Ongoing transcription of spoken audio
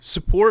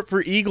Support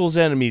for Eagles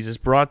Enemies is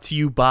brought to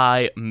you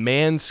by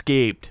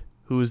Manscaped,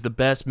 who is the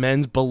best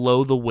men's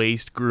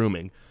below-the-waist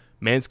grooming.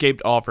 Manscaped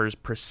offers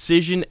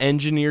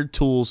precision-engineered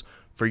tools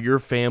for your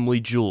family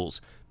jewels.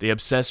 They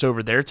obsess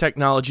over their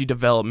technology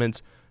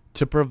developments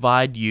to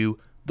provide you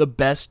the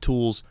best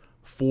tools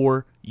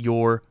for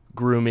your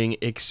grooming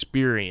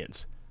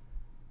experience.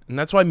 And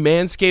that's why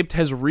Manscaped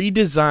has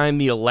redesigned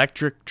the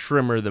electric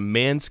trimmer. The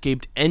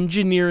Manscaped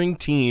engineering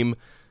team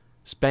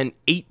spent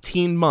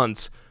 18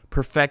 months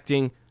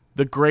perfecting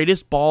the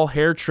greatest ball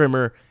hair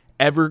trimmer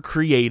ever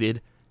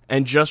created,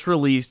 and just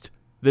released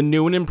the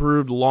new and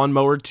improved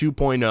Lawnmower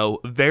 2.0,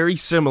 very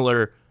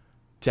similar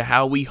to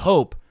how we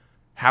hope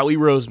Howie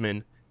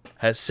Roseman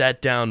has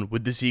sat down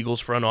with this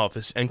Eagles front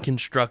office and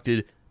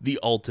constructed the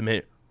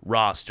ultimate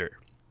roster.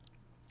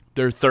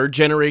 Their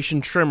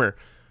third-generation trimmer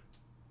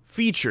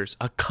features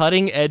a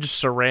cutting-edge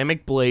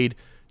ceramic blade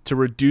to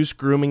reduce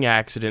grooming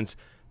accidents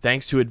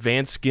thanks to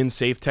advanced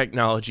skin-safe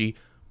technology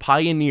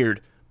pioneered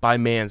by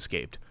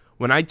Manscaped.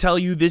 When I tell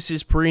you this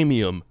is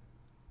premium,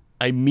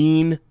 I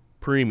mean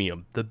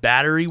premium. The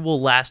battery will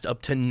last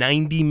up to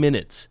 90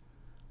 minutes.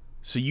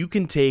 So you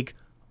can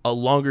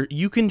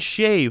you can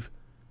shave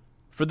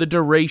for the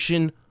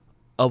duration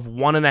of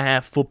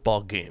 1.5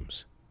 football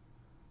games.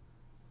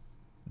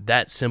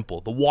 That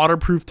simple. The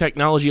waterproof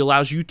technology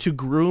allows you to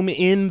groom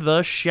in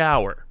the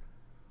shower.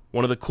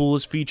 One of the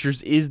coolest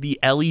features is the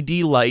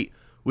LED light,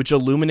 which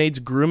illuminates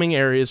grooming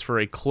areas for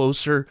a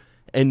closer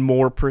and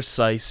more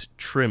precise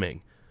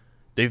trimming.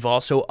 They've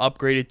also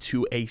upgraded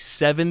to a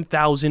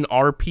 7,000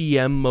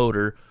 RPM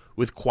motor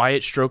with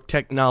quiet stroke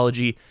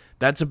technology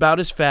that's about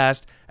as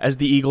fast as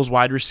the Eagles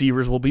wide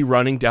receivers will be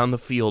running down the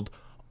field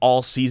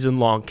all season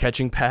long,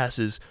 catching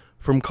passes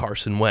from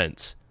Carson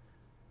Wentz.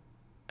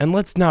 And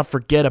let's not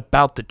forget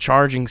about the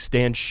charging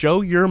stand.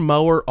 Show your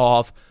mower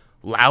off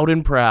loud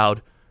and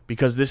proud,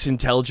 because this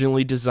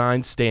intelligently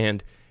designed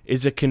stand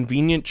is a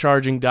convenient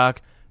charging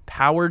dock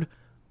powered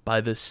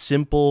by the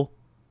simple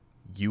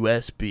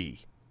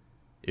USB.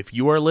 If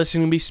you are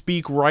listening to me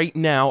speak right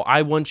now,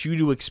 I want you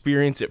to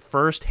experience it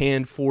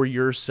firsthand for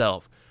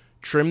yourself.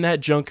 Trim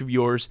that junk of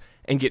yours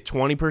and get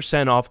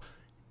 20% off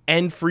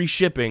and free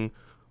shipping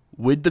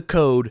with the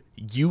code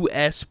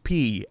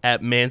USP at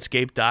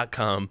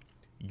manscaped.com.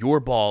 Your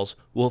balls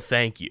will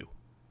thank you.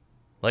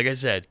 Like I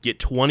said, get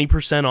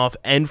 20% off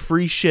and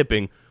free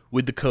shipping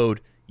with the code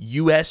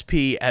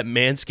USP at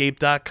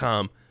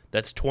manscaped.com.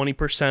 That's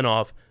 20%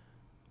 off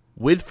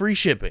with free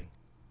shipping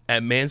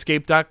at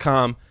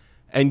manscaped.com.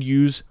 And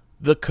use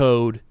the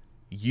code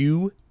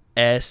USP.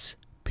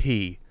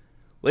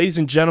 Ladies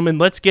and gentlemen,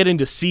 let's get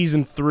into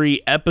Season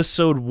 3,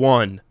 Episode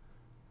 1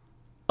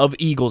 of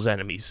Eagles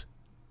Enemies,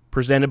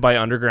 presented by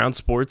Underground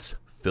Sports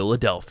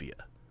Philadelphia.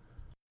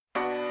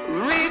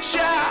 Reach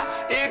out,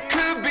 it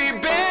could be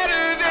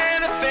better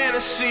than a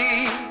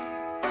fantasy.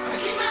 I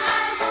keep my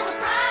eyes on the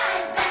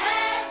prize,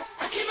 baby.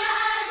 I keep my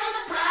eyes on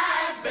the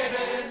prize,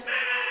 baby.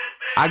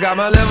 I got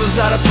my levels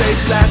out of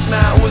place, last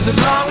night was a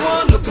long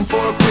one. Looking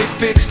for a quick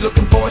fix,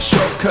 looking for a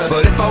shortcut.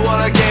 But if I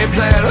want a game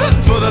plan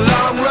for the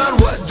long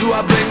run, what do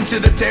I bring to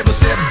the table?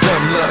 Said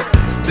dumb luck.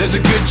 There's a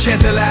good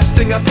chance the last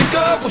thing I think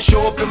of will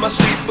show up in my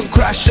sleep and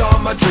crash all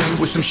my dreams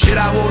with some shit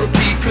I won't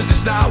repeat, cause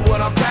it's not what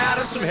I'm proud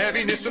of. Some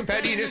heaviness, some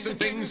pettiness, and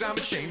things I'm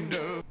ashamed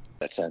of.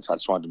 That sense, I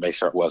just wanted to make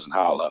sure it wasn't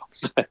hollow.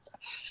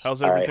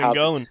 How's everything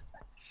going?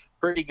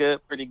 Pretty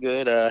good.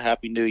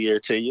 Happy New Year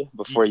to you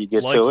before you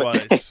get to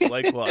it.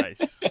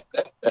 Likewise.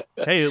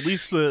 Hey, at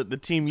least the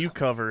team you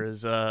cover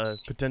is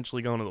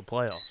potentially going to the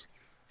playoffs.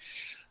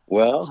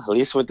 Well, at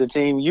least with the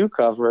team you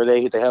cover,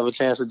 they have a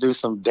chance to do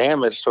some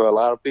damage to a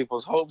lot of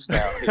people's hopes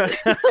down here.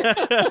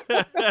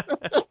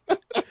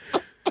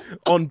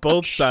 On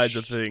both sides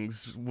of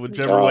things,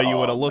 whichever way you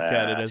want to look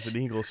at it as an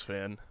Eagles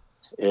fan.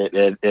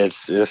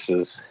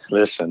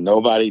 Listen,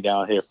 nobody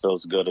down here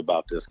feels good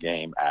about this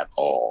game at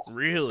all.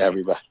 Really?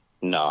 Everybody.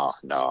 No.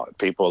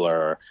 People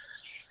are,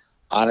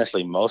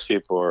 honestly, most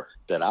people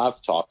that I've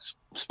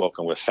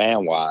spoken with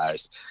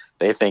fan-wise,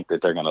 they think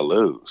that they're going to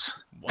lose.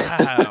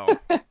 Wow.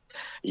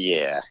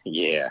 Yeah.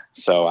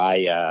 So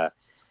I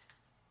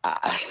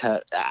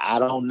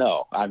don't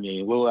know. I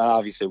mean,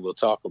 we'll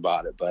talk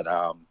about it, but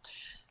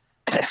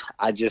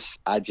I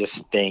just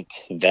think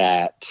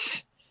that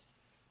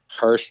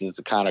Hurst is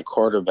the kind of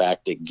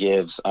quarterback that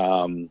gives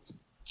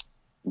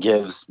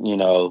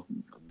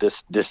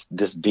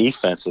this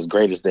defense, as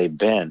great as they've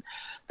been,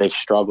 they've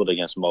struggled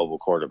against mobile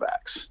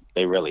quarterbacks.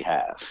 They really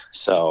have.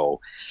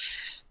 So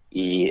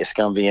it's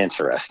going to be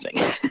interesting,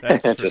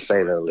 to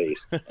say the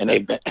least. And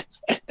they've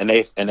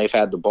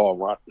had the ball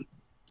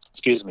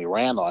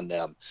ran on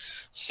them.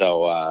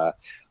 So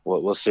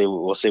we'll see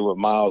what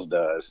Miles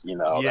does.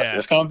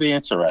 It's going to be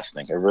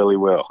interesting. It really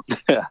will.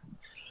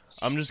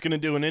 I'm just going to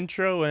do an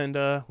intro and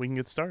we can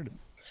get started.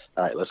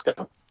 All right, let's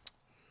go.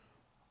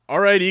 All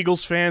right,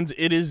 Eagles fans,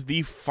 it is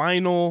the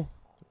final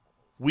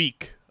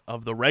week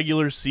of the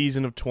regular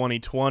season of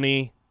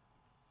 2020.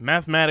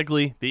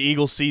 Mathematically, the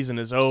Eagles season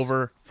is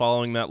over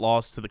following that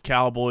loss to the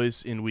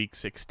Cowboys in Week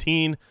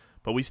 16,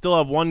 but we still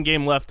have one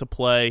game left to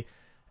play,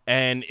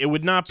 And it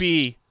would not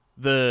be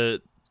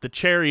the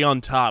cherry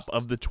on top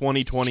of the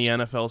 2020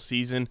 NFL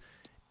season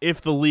if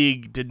the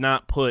league did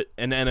not put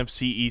an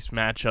NFC East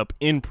matchup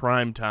in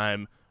prime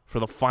time for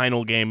the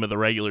final game of the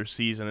regular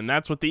season. And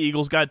that's what the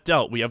Eagles got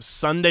dealt. We have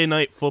Sunday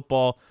night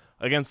football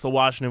against the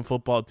Washington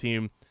football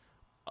team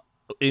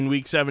in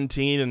Week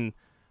 17, and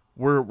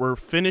we're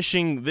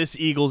finishing this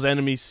Eagles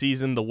enemies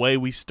season the way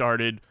we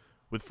started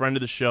with friend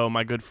of the show,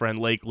 my good friend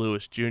Lake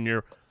Lewis Jr.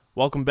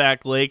 Welcome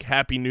back, Lake.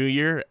 Happy New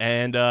Year.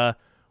 And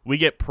we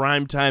get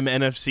primetime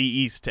NFC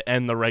East to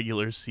end the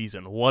regular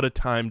season. What a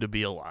time to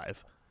be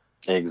alive.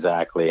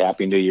 Exactly.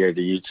 Happy New Year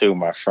to you too,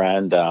 my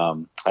friend.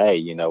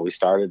 Hey, we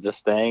started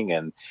this thing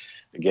and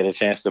get a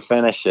chance to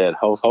finish it.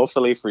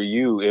 Hopefully for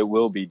you, it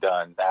will be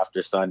done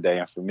after Sunday,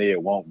 and for me,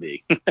 it won't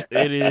be.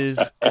 It is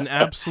an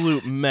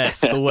absolute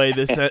mess the way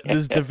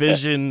this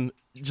division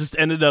just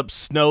ended up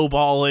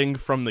snowballing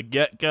from the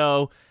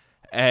get-go.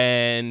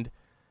 And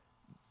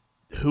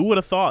who would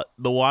have thought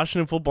the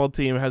Washington football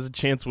team has a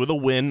chance with a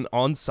win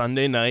on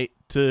Sunday night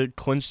to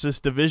clinch this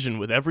division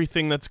with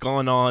everything that's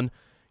gone on,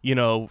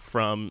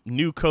 from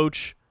new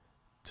coach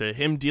to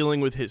him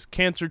dealing with his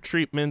cancer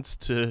treatments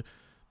to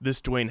this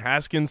Dwayne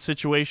Haskins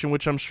situation,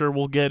 which I'm sure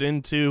we'll get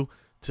into,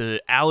 to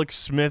Alex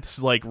Smith's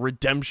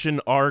redemption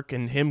arc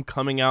and him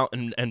coming out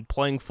and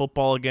playing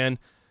football again.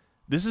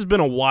 This has been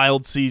a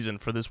wild season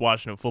for this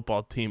Washington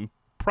football team,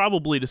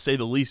 probably to say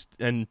the least.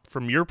 And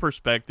from your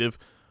perspective,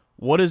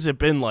 what has it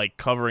been like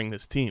covering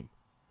this team?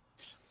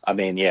 I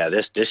mean, yeah,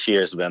 this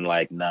year's been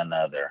like none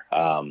other.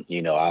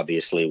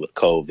 Obviously with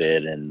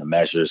COVID and the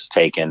measures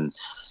taken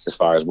as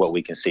far as what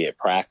we can see at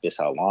practice,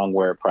 how long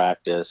we're at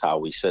practice, how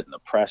we sit in the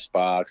press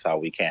box, how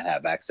we can't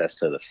have access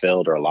to the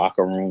field or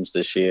locker rooms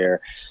this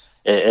year.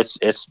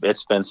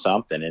 It's been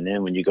something. And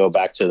then when you go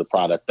back to the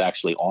product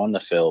actually on the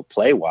field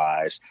play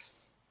wise,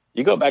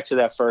 you go back to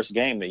that first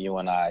game that you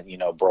and I,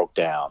 broke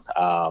down.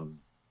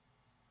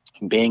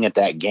 Being at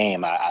that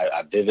game,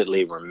 I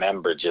vividly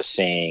remember just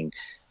seeing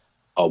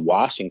a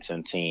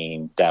Washington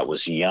team that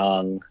was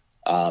young.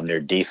 Their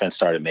defense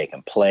started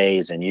making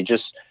plays, and you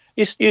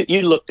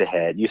looked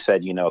ahead. You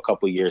said, a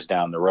couple of years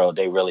down the road,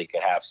 they really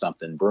could have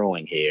something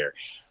brewing here.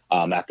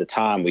 At the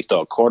time, we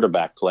thought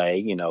quarterback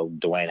play,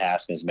 Dwayne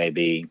Haskins may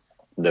be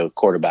the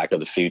quarterback of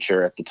the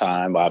future at the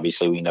time.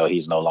 Obviously, we know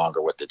he's no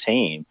longer with the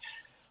team.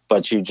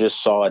 But you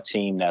just saw a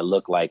team that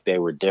looked like they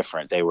were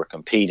different. They were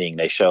competing.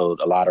 They showed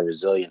a lot of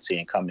resiliency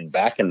in coming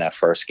back in that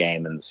first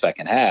game in the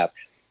second half.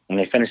 And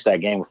they finished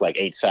that game with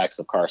 8 sacks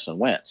of Carson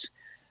Wentz.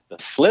 The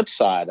flip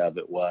side of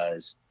it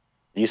was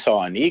you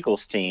saw an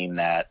Eagles team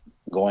that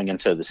going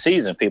into the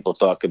season, people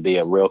thought could be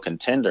a real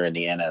contender in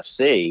the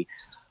NFC.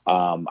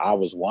 I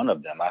was one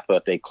of them. I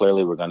thought they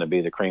clearly were going to be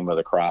the cream of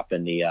the crop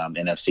in the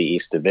NFC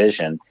East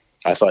division.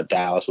 I thought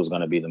Dallas was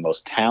going to be the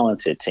most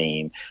talented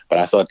team, but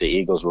I thought the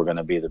Eagles were going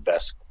to be the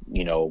best,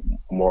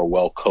 more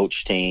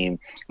well-coached team,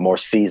 more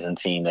seasoned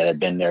team that had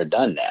been there,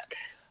 done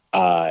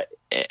that.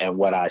 And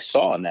what I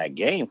saw in that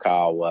game,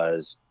 Kyle,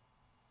 was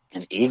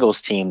an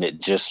Eagles team that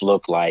just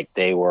looked like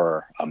they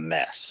were a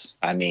mess.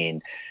 I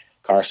mean,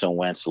 Carson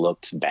Wentz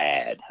looked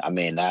bad. I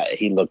mean,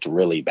 he looked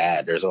really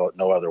bad. There's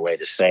no other way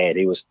to say it.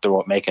 He was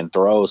making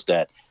throws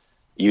that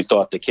you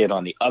thought the kid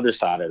on the other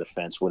side of the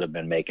fence would have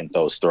been making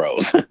those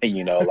throws.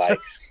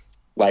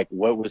 Like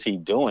what was he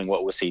doing?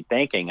 What was he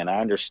thinking? And I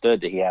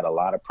understood that he had a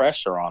lot of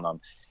pressure on him.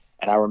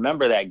 And I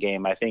remember that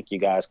game. I think you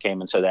guys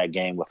came into that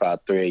game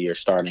without 3 of your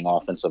starting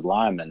offensive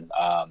linemen,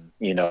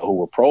 who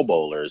were Pro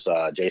Bowlers.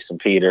 Jason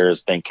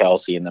Peters, then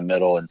Kelsey in the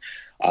middle, and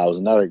was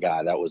another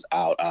guy that was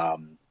out.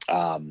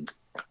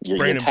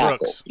 Brandon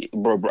Brooks.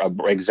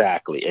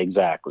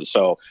 Exactly.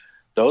 So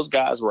those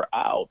guys were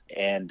out,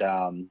 and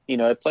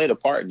it played a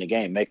part in the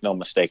game. Make no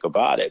mistake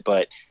about it.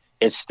 But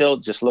it still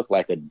just looked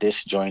like a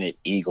disjointed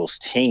Eagles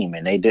team,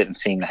 and they didn't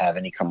seem to have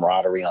any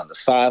camaraderie on the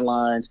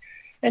sidelines.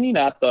 And,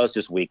 I thought it was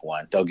just week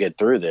one. They'll get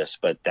through this.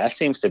 But that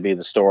seems to be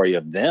the story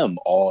of them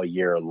all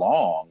year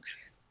long.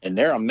 And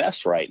they're a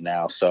mess right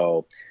now.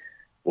 So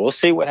we'll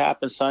see what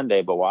happens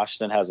Sunday. But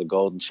Washington has a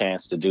golden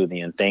chance to do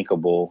the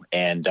unthinkable.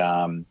 And,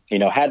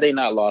 had they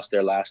not lost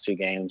their last 2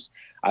 games,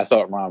 I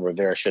thought Ron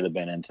Rivera should have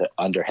been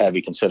under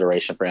heavy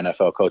consideration for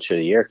NFL Coach of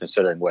the Year,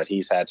 considering what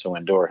he's had to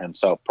endure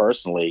himself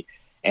personally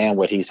and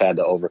what he's had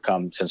to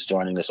overcome since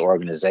joining this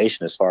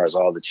organization as far as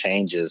all the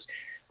changes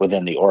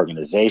within the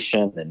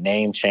organization, the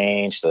name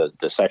change, the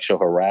sexual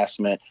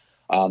harassment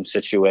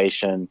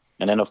situation,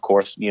 and then of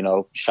course,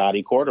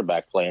 shoddy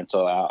quarterback play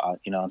until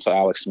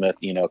Alex Smith,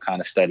 kind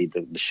of steadied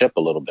the ship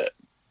a little bit.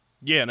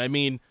 Yeah, and I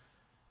mean,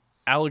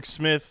 Alex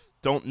Smith,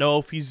 don't know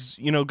if he's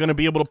going to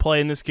be able to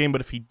play in this game,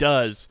 but if he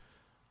does,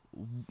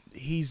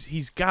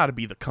 he's got to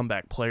be the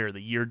comeback player of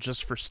the year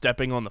just for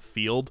stepping on the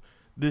field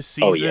this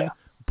season. Oh, yeah.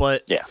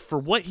 But for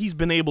what he's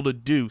been able to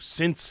do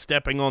since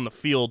stepping on the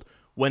field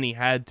when he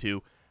had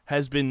to,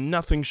 has been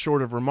nothing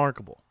short of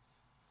remarkable.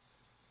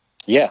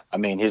 Yeah, I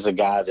mean, he's a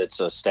guy that's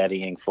a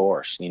steadying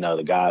force.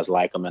 The guys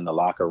like him in the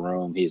locker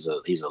room. He's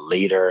a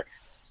leader.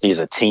 He's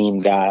a team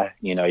guy.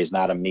 He's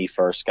not a me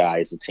first guy.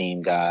 He's a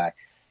team guy.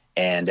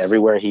 And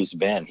everywhere he's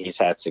been, he's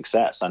had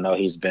success. I know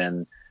he's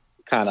been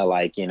kind of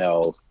like,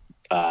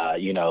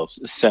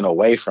 sent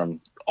away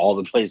from all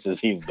the places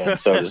he's been,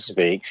 so to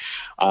speak.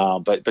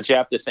 But you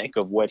have to think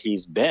of what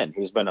he's been.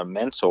 He's been a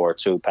mentor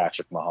to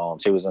Patrick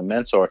Mahomes. He was a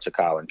mentor to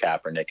Colin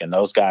Kaepernick, and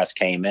those guys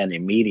came in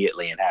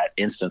immediately and had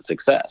instant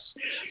success.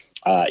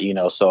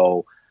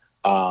 Kaepernick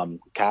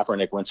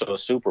went to a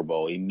Super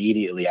Bowl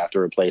immediately after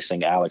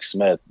replacing Alex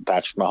Smith.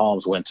 Patrick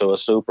Mahomes went to a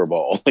Super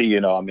Bowl,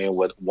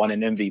 won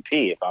an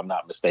MVP, if I'm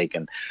not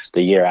mistaken,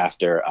 the year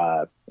after,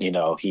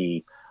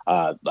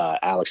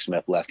 Alex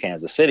Smith left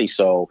Kansas City.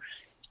 So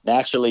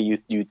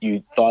naturally,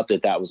 you thought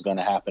that was going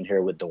to happen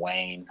here with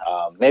Dwayne.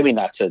 Maybe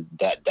not to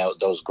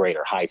those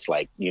greater heights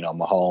like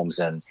Mahomes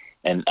and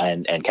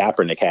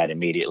Kaepernick had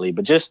immediately,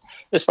 but just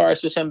as far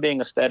as just him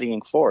being a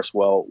steadying force.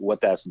 Well,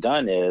 what that's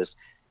done is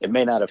it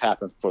may not have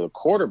happened for the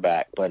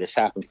quarterback, but it's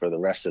happened for the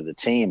rest of the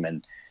team.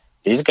 And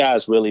these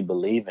guys really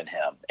believe in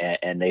him,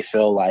 and they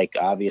feel like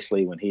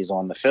obviously when he's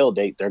on the field,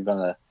 they're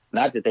gonna,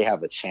 not that they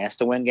have a chance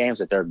to win games,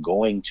 that they're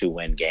going to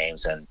win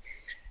games.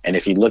 And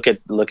if you look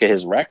at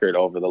his record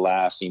over the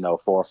last 4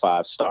 or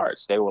 5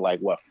 starts, they were like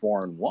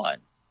 4-1,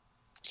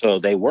 so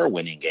they were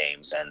winning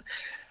games. And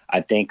I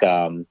think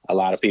a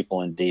lot of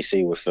people in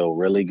DC would feel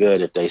really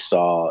good if they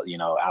saw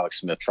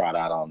Alex Smith trot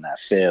out on that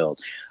field.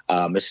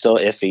 It's still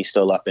iffy,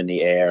 still up in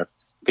the air.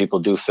 People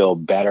do feel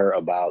better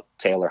about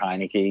Taylor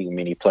Heineke. I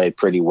mean, he played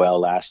pretty well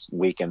last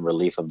week in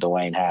relief of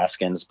Dwayne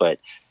Haskins, but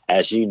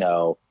as you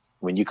know,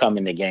 when you come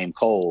in the game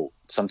cold,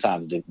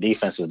 sometimes the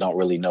defenses don't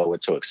really know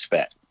what to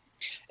expect.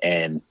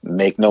 And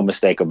make no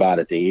mistake about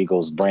it, the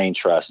Eagles' brain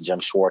trust, Jim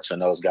Schwartz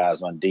and those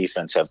guys on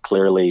defense have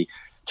clearly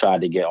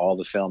tried to get all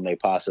the film they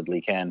possibly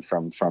can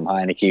from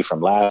Heineke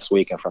from last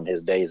week and from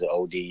his days at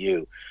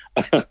ODU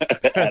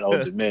at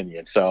Old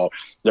Dominion. So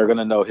they're going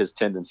to know his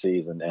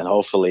tendencies, and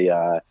hopefully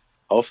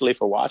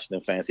for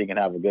Washington fans, he can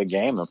have a good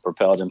game and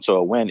propel them to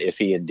a win if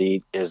he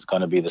indeed is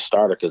going to be the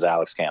starter because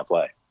Alex can't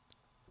play.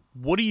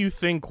 What do you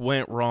think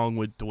went wrong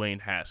with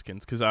Dwayne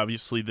Haskins? Because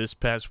obviously this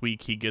past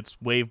week he gets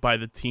waived by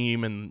the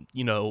team, and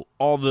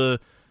all the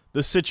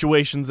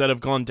situations that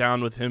have gone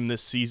down with him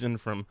this season,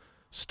 from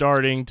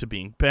starting to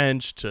being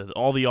benched to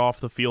all the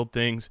off the field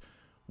things.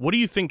 What do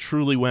you think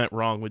truly went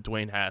wrong with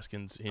Dwayne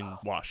Haskins in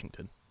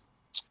Washington?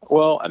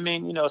 Well, I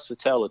mean, it's a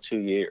tale of 2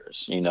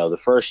 years. The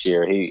first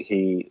year,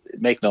 he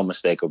make no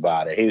mistake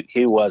about it,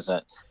 he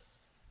wasn't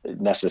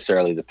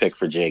necessarily the pick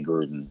for Jay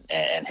Gruden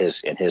and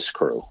his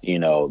crew.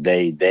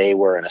 They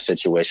were in a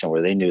situation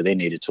where they knew they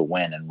needed to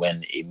win and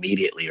win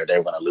immediately, or they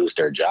were going to lose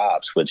their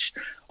jobs, which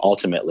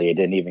ultimately it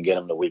didn't even get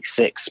him to week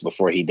 6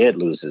 before he did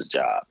lose his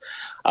job.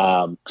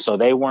 So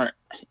they weren't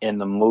in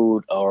the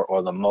mood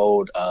or the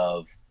mode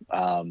of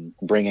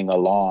bringing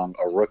along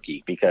a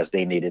rookie because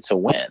they needed to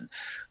win.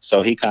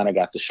 So he kind of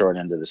got the short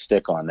end of the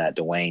stick on that,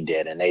 Dwayne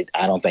did, and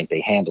I don't think they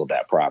handled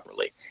that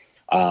properly.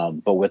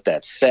 But with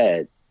that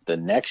said, the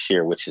next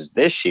year, which is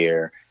this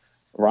year,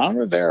 Ron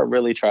Rivera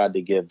really tried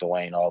to give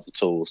Dwayne all the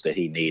tools that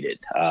he needed.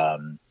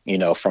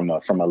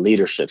 From a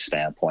leadership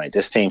standpoint,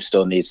 this team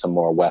still needs some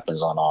more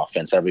weapons on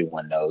offense.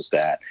 Everyone knows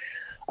that.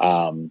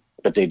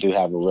 But they do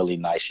have a really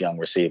nice young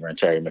receiver in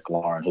Terry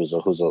McLaurin,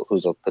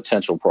 who's a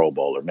potential Pro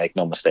Bowler. Make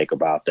no mistake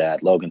about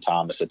that. Logan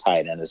Thomas, a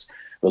tight end, has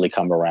really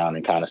come around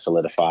and kind of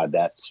solidified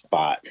that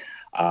spot.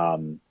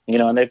 And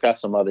they've got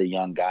some other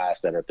young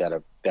guys that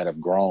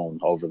have grown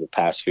over the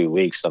past few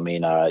weeks. I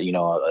mean, a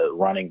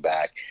running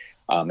back,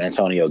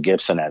 Antonio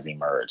Gibson, has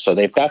emerged. So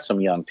they've got some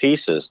young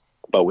pieces.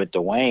 But with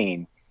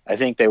Dwayne, I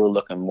think they were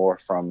looking more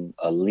from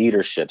a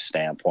leadership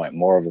standpoint,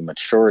 more of a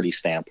maturity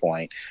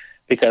standpoint.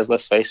 Because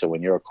let's face it,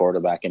 when you're a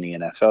quarterback in the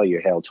NFL,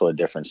 you're held to a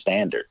different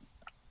standard.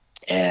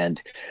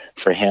 And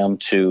for him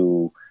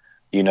to,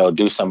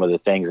 do some of the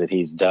things that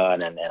he's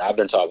done, and I've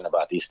been talking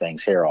about these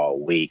things here all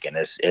week, and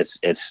it's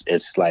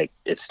like,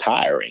 it's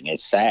tiring,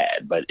 it's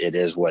sad, but it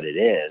is what it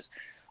is.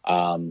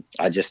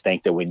 I just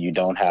think that when you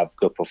don't have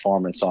good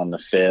performance on the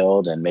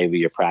field, and maybe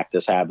your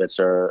practice habits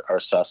are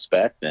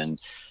suspect, and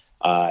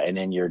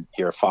then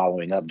you're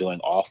following up doing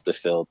off the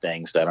field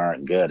things that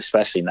aren't good,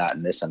 especially not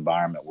in this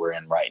environment we're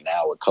in right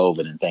now with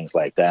COVID and things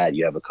like that.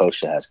 You have a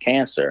coach that has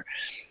cancer,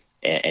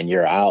 and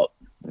you're out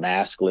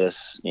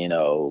maskless,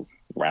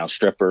 around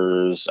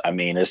strippers. I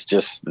mean, it's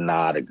just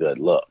not a good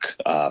look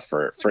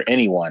for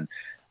anyone,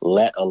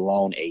 let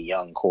alone a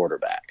young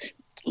quarterback,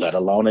 let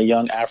alone a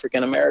young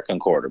African-American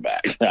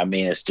quarterback. I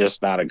mean, it's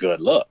just not a good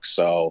look.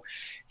 So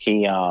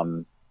he,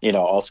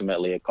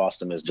 ultimately it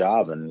cost him his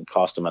job and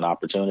cost him an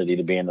opportunity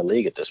to be in the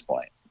league at this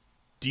point.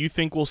 Do you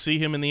think we'll see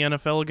him in the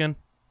NFL again?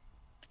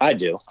 I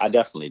do. I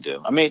definitely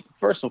do. I mean,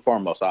 first and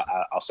foremost,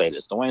 I'll say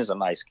this. Dwayne's a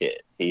nice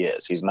kid. He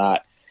is. He's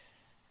not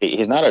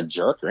a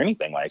jerk or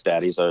anything like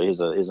that. He's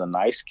a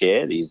nice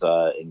kid. He's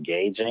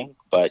engaging,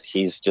 but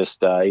he's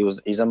just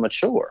he's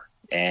immature.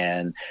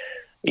 And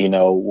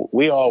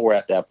we all were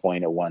at that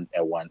point at one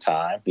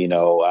time.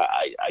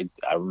 I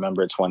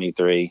remember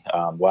 23.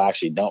 Well, I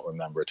actually don't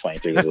remember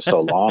 23 because it was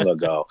so long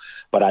ago.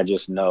 But I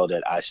just know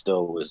that I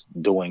still was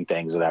doing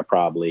things that I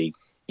probably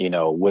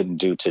wouldn't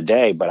do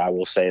today. But I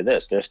will say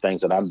this, there's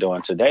things that I'm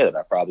doing today that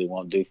I probably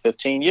won't do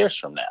 15 years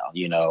from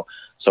now.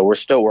 So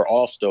we're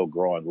all still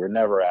growing. We're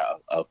never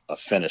a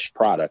finished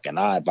product. And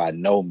I, by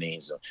no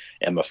means,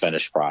 am a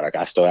finished product.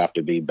 I still have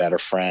to be better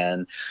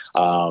friend,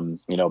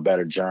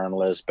 better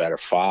journalist, better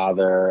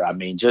father. I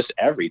mean, just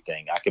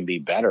everything I can be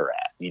better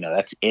at.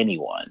 That's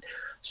anyone.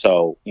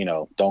 So,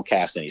 don't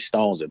cast any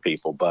stones at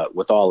people. But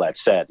with all that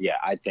said, yeah,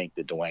 I think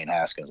that Dwayne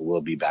Haskins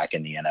will be back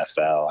in the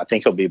NFL. I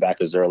think he'll be back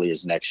as early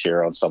as next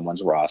year on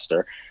someone's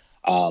roster.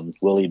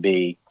 Will he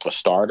be a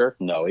starter?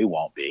 No, he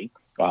won't be.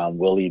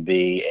 Will he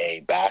be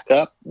a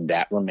backup?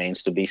 That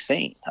remains to be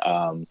seen.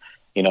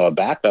 A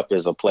backup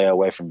is a play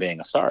away from being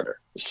a starter.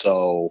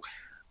 So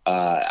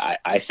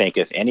I think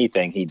if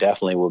anything, he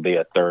definitely will be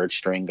a third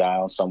string guy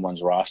on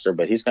someone's roster,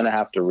 but he's going to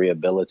have to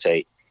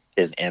rehabilitate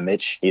his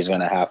image. He's going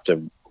to have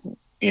to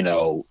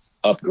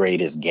upgrade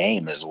his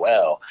game as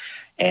well.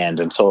 And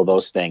until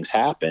those things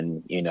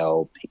happen,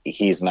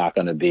 he's not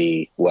going to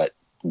be what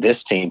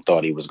this team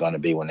thought he was going to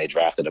be when they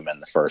drafted him in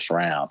the first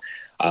round.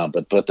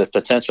 But the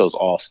potential is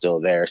all still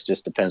there. It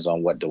just depends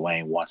on what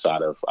Dwayne wants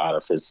out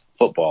of his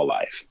football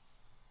life.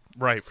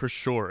 Right, for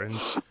sure. And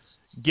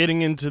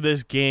getting into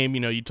this game,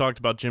 you talked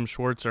about Jim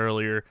Schwartz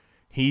earlier.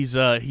 He's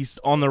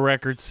on the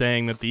record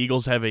saying that the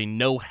Eagles have a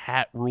no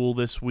hat rule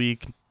this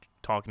week,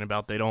 talking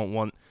about they don't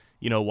want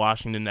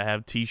Washington to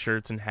have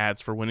T-shirts and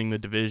hats for winning the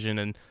division.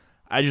 And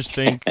I just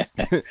think,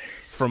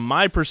 from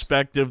my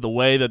perspective, the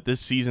way that this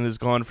season has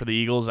gone for the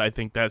Eagles, I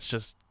think that's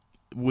just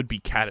would be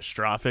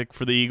catastrophic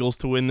for the Eagles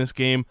to win this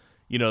game.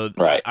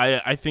 Right.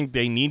 I think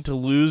they need to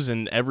lose,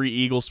 and every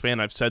Eagles fan,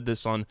 I've said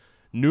this on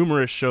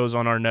numerous shows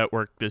on our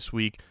network this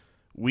week,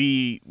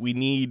 we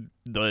need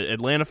the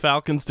Atlanta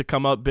Falcons to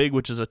come up big,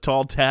 which is a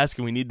tall task,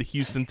 and we need the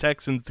Houston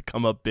Texans to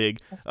come up big,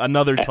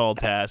 another tall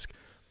task.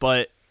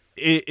 But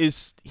it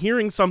is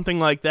hearing something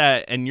like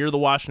that, and you're the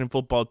Washington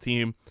football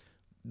team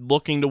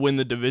looking to win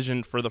the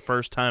division for the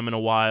first time in a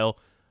while,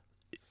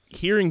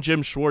 hearing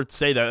Jim Schwartz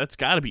say that's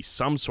got to be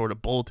some sort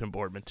of bulletin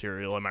board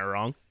material. Am I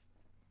wrong?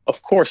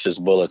 Of course it's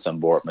bulletin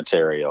board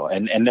material.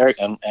 And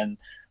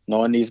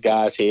knowing these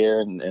guys here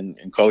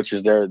and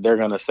coaches, they're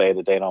going to say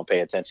that they don't pay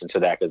attention to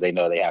that because they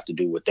know they have to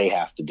do what they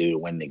have to do to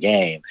win the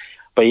game.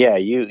 But yeah,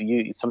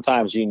 you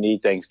sometimes you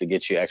need things to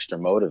get you extra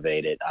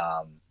motivated.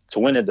 To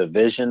win a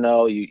division,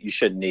 though, you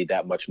shouldn't need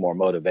that much more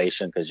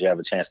motivation because you have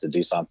a chance to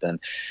do something.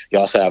 You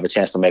also have a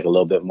chance to make a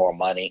little bit more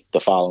money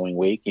the following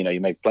week. You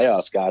make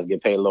playoffs, guys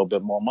get paid a little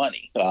bit more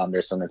money.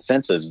 There's some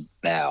incentives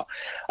now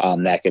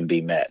that can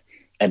be met.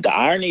 And the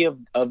irony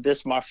of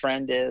this, my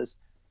friend, is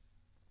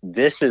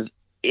this is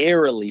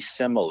eerily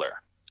similar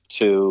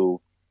to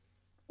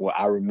what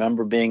I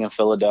remember being in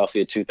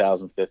Philadelphia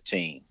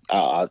 2015.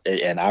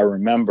 And I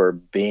remember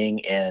being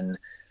in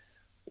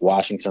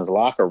Washington's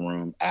locker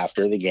room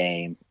after the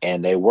game,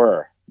 and they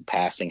were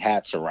passing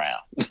hats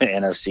around,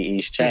 NFC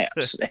East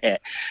champs,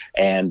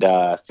 and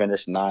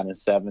finished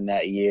 9-7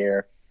 that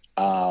year.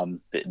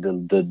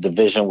 The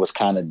division was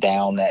kind of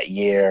down that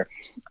year,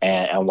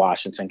 and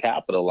Washington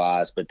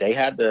capitalized, but they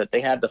had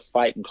to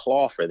fight and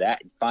claw for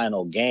that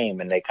final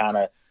game, and they kind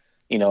of,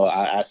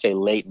 I say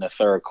late in the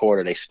third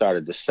quarter they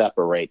started to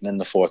separate, and in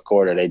the fourth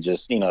quarter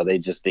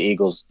the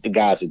Eagles, the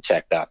guys had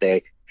checked out.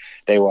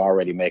 They were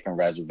already making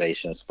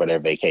reservations for their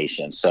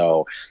vacation.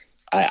 So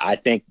I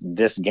think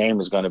this game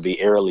is going to be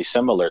eerily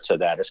similar to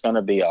that. It's going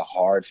to be a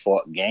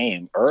hard-fought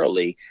game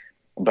early,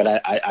 but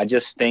I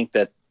just think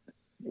that,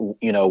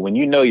 when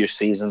your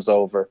season's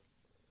over,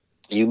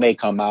 you may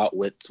come out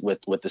with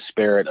the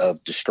spirit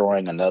of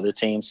destroying another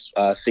team's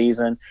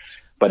season.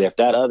 But if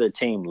that other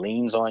team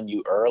leans on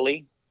you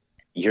early,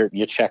 you're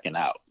checking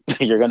out.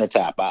 You're going to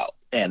tap out.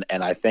 And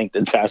I think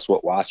that's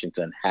what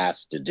Washington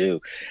has to do.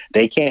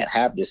 They can't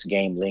have this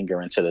game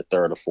linger into the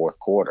third or fourth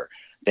quarter.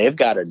 They've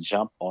got to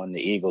jump on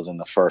the Eagles in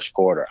the first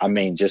quarter. I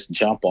mean, just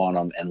jump on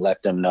them and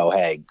let them know,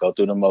 hey, go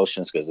through the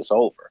motions because it's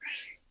over.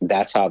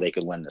 That's how they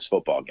could win this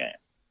football game.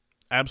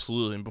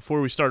 Absolutely. And before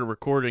we started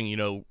recording,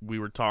 we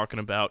were talking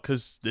about,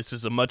 because this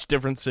is a much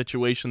different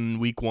situation than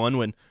week one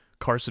when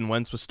Carson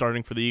Wentz was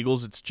starting for the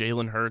Eagles. It's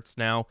Jalen Hurts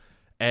now.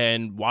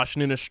 And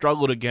Washington has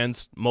struggled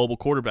against mobile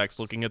quarterbacks.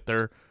 Looking at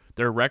their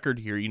record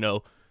here,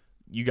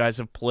 you guys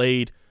have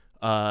played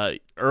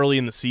early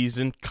in the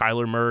season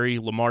Kyler Murray,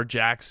 Lamar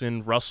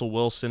Jackson, Russell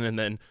Wilson, and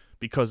then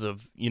because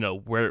of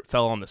where it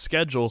fell on the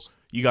schedule,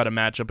 you got a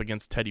matchup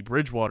against Teddy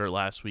Bridgewater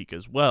last week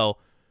as well.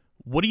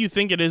 What do you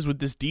think it is with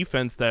this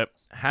defense that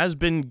has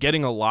been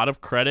getting a lot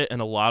of credit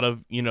and a lot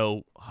of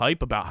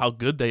hype about how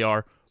good they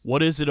are?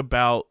 What is it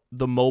about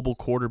the mobile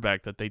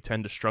quarterback that they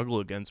tend to struggle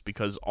against,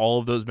 because all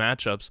of those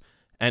matchups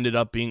ended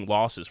up being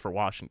losses for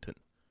Washington?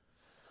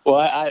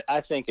 Well,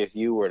 I think if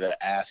you were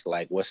to ask,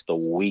 what's the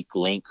weak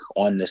link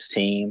on this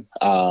team,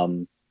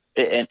 and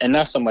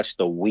not so much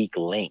the weak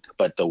link,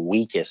 but the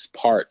weakest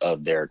part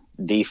of their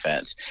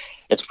defense,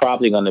 it's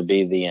probably going to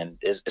be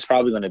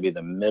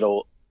the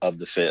middle of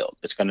the field.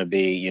 It's going to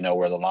be,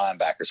 where the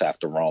linebackers have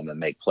to roam and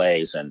make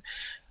plays. And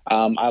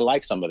I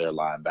like some of their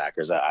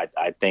linebackers.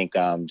 I think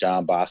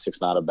John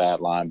Bostic's not a bad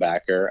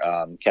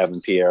linebacker.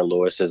 Kevin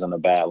Pierre-Louis isn't a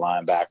bad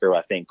linebacker.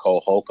 I think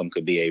Cole Holcomb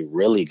could be a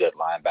really good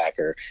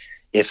linebacker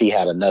if he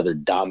had another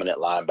dominant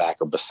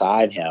linebacker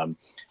beside him.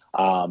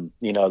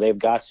 They've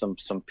got some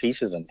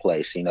pieces in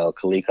place.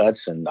 Khaleke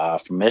Hudson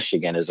from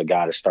Michigan is a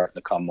guy that's starting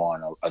to come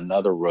on,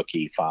 another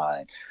rookie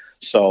fine.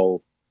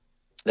 So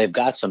they've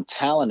got some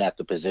talent at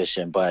the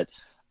position, but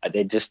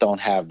they just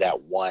don't have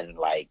that one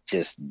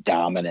just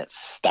dominant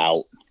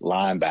stout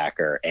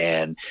linebacker.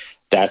 And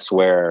that's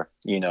where,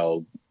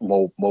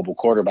 mobile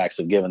quarterbacks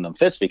have given them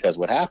fits, because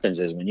what happens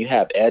is when you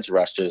have edge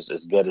rushers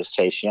as good as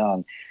Chase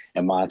Young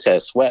and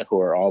Montez Sweat, who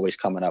are always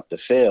coming up the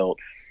field,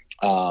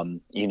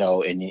 and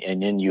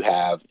then you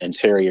have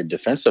interior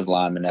defensive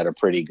linemen that are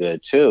pretty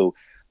good too.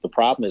 The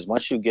problem is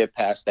once you get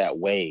past that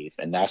wave,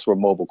 and that's where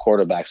mobile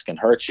quarterbacks can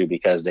hurt you,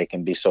 because they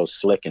can be so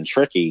slick and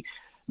tricky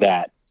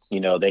that,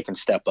 they can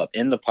step up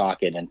in the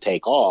pocket and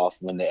take off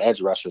when the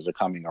edge rushers are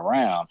coming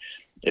around.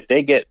 If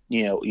they get,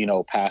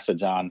 past a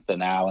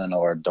Jonathan Allen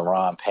or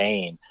Daron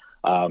Payne,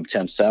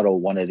 Tim Settle,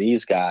 one of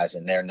these guys,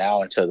 and they're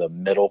now into the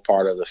middle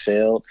part of the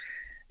field,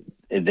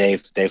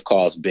 they've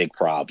caused big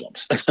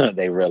problems.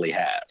 They really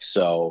have.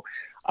 So,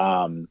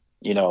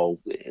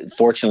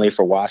 fortunately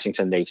for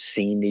Washington, they've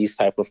seen these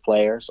type of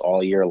players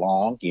all year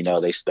long.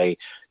 They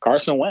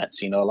Carson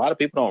Wentz, a lot of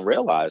people don't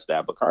realize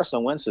that, but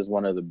Carson Wentz is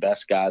one of the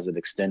best guys at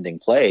extending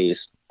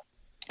plays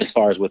as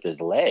far as with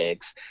his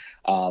legs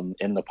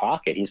in the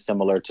pocket. He's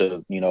similar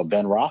to,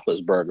 Ben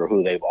Roethlisberger,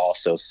 who they've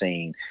also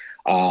seen.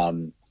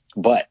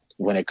 But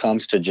when it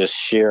comes to just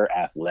sheer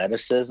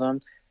athleticism,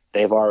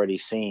 they've already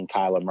seen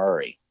Kyler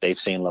Murray. They've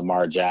seen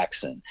Lamar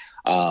Jackson.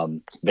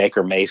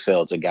 Baker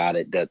Mayfield's a guy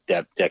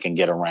that can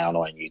get around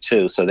on you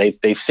too. So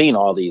they've seen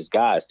all these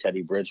guys.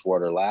 Teddy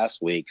Bridgewater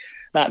last week,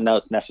 not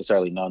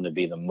necessarily known to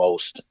be the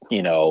most,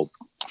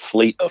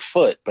 fleet of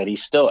foot, but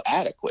he's still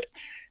adequate.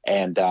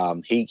 And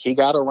he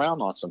got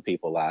around on some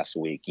people last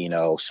week,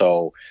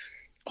 So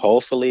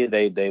hopefully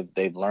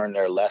they've learned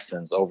their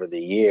lessons over the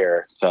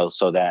year,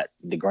 so that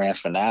the grand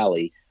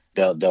finale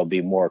they'll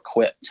be more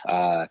equipped.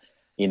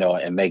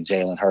 And make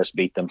Jalen Hurts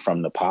beat them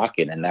from the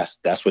pocket. And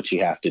that's what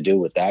you have to do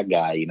with that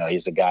guy.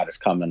 He's a guy that's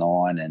coming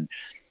on.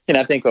 And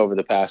I think over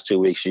the past 2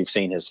 weeks, you've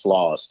seen his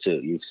flaws too.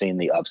 You've seen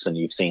the ups and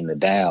you've seen the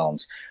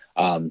downs.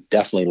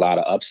 Definitely a lot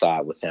of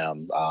upside with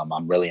him.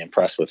 I'm really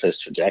impressed with his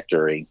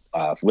trajectory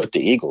with the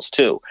Eagles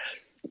too.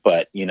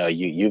 But,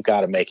 you've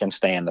got to make him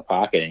stay in the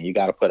pocket, and you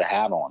got to put a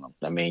hat on him.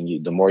 I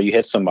mean, the more you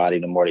hit somebody,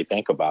 the more they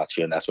think about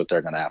you. And that's what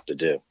they're going to have to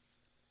do.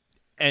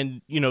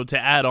 And, to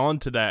add on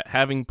to that,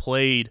 having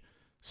played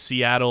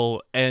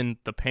Seattle and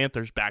the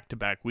Panthers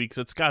back-to-back weeks,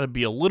 it's got to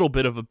be a little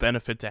bit of a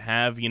benefit to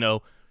have,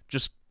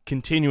 just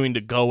continuing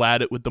to go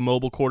at it with the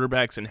mobile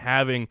quarterbacks and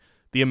having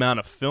the amount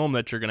of film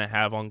that you're going to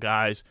have on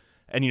guys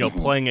and,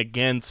 playing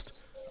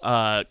against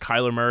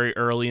Kyler Murray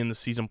early in the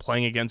season,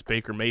 playing against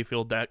Baker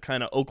Mayfield, that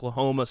kind of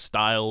Oklahoma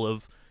style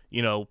of,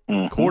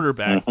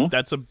 quarterback.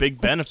 That's a big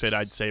benefit,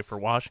 I'd say, for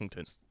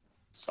Washington.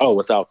 Oh,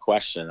 without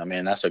question. I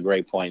mean, that's a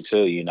great point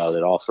too,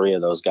 that all three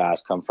of those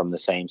guys come from the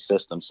same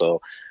system.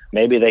 So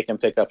maybe they can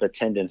pick up a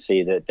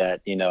tendency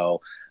that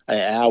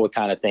and I would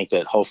kind of think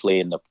that hopefully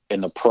in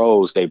the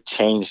pros, they've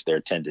changed their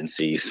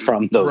tendencies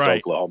from those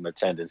Oklahoma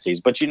tendencies,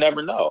 but you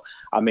never know.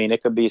 I mean,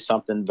 it could be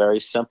something very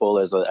simple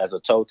as a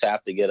toe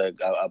tap to get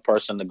a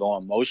person to go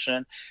in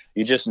motion.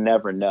 You just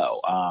never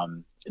know.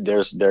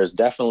 There's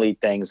definitely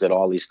things that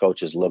all these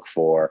coaches look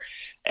for.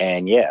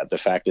 And yeah, the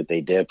fact that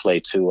they did play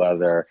two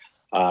other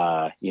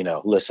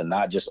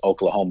not just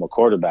Oklahoma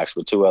quarterbacks,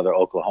 but two other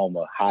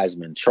Oklahoma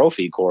Heisman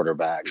Trophy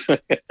quarterbacks.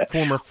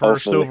 Former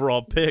first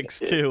overall picks,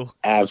 too.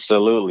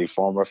 Absolutely.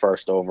 Former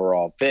first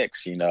overall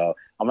picks. I'm going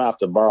to have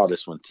to borrow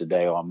this one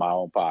today on my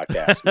own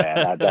podcast,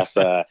 man.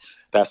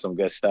 That's some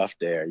good stuff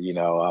there,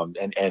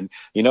 and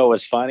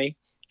what's funny?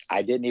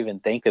 I didn't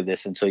even think of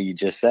this until you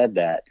just said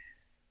that.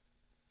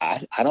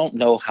 I don't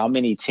know how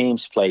many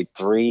teams played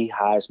three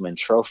Heisman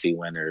Trophy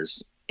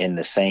winners in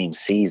the same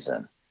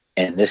season.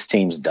 And this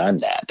team's done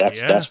that.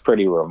 That's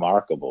pretty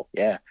remarkable.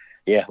 Yeah.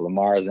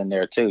 Lamar's in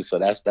there too. So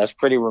that's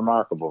pretty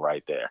remarkable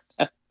right there.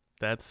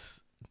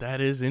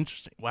 That is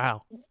interesting.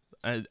 Wow.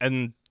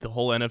 And the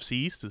whole NFC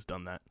East has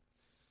done that.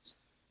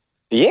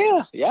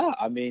 Yeah.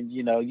 I mean,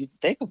 you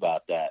think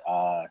about that.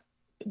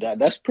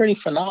 That's pretty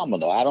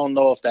phenomenal. I don't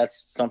know if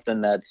that's something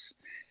that's.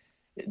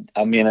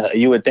 I mean,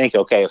 you would think,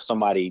 okay, if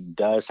somebody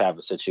does have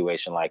a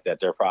situation like that,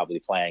 they're probably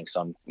playing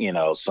some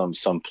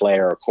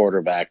player or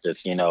quarterback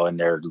that's, in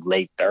their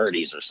late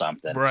 30s or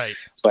something. Right.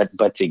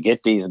 But to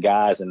get these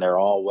guys and they're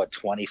all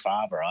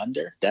 25 or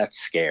under, that's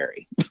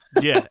scary.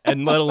 Yeah,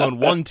 and let alone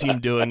one team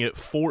doing it,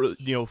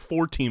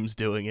 four teams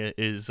doing it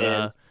is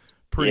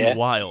pretty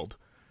wild.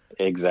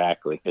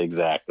 Exactly.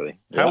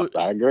 I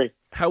agree.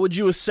 How would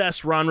you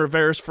assess Ron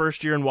Rivera's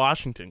first year in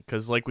Washington?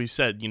 Because like we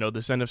said,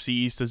 this NFC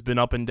East has been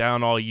up and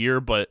down all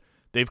year, but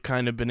they've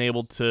kind of been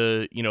able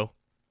to,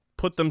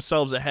 put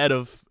themselves ahead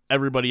of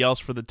everybody else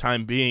for the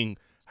time being.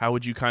 How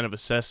would you kind of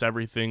assess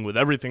everything with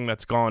everything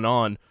that's gone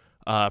on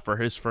for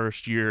his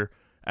first year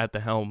at the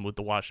helm with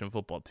the Washington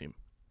football team.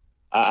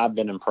 I've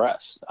been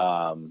impressed.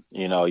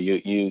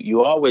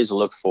 You always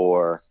look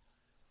for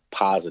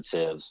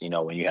positives,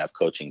 when you have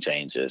coaching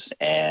changes,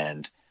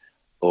 and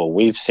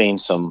we've seen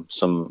some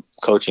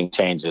coaching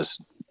changes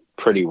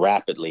pretty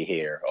rapidly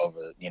here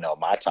over,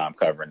 my time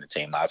covering the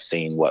team. I've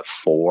seen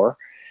 4.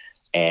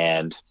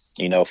 And,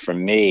 for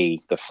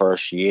me, the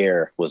first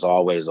year was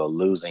always a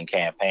losing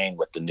campaign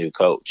with the new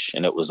coach.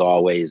 And it was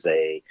always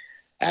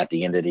at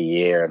the end of the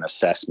year, an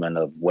assessment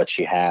of what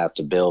you have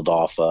to build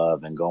off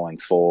of and going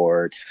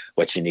forward,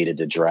 what you needed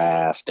to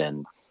draft.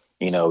 And,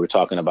 we're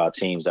talking about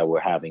teams that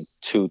were having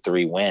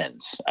 2-3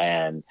 wins.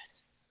 And,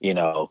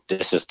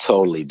 this is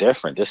totally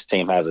different. This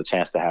team has a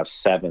chance to have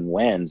 7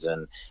 wins.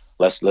 And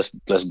let's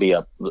be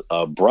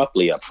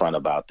abruptly upfront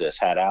about this.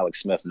 Had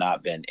Alex Smith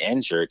not been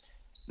injured,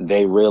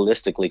 they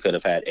realistically could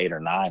have had 8 or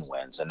 9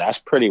 wins. And that's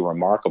pretty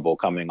remarkable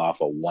coming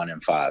off a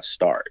 1-5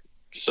 start.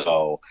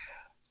 So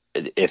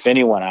if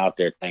anyone out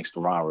there thinks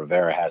Ron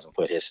Rivera hasn't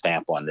put his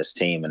stamp on this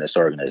team and this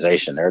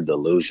organization, they're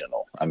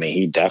delusional. I mean,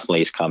 he definitely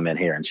has come in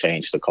here and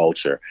changed the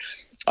culture.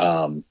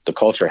 The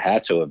culture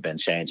had to have been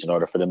changed in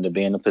order for them to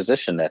be in the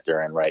position that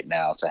they're in right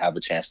now, to have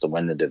a chance to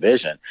win the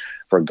division,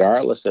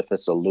 regardless if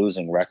it's a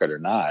losing record or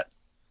not.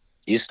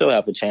 You still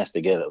have a chance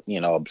to get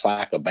a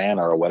plaque, a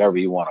banner, or whatever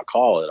you want to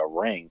call it, a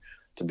ring,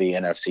 to be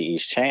NFC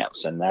East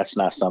champs. And that's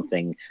not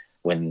something,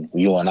 when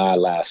you and I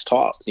last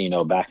talked,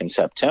 back in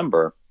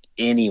September,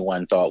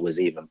 anyone thought was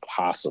even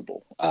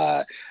possible.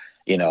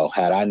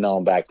 Had I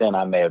known back then,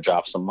 I may have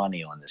dropped some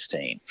money on this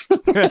team.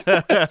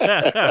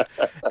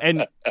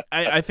 And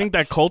I think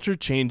that culture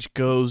change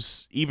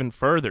goes even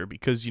further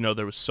because,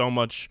 there was so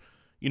much,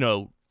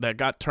 that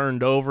got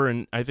turned over.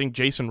 And I think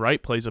Jason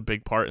Wright plays a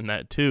big part in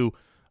that too.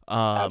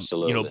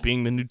 Absolutely.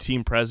 Being the new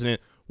team president.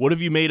 What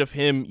have you made of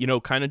him,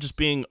 kind of just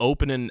being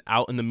open and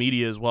out in the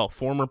media as well?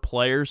 Former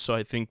players, so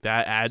I think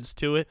that adds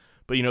to it.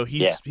 But,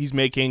 he's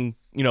making,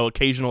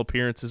 occasional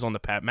appearances on the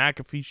Pat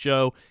McAfee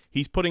show.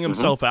 He's putting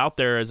himself out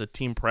there as a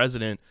team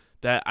president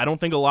that I don't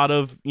think a lot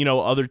of,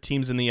 other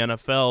teams in the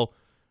NFL,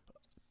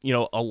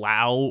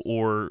 allow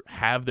or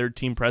have their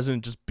team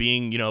president just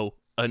being,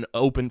 an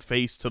open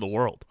face to the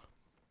world.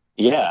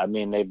 Yeah, I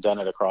mean, they've done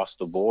it across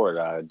the board.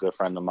 A good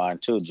friend of mine,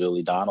 too,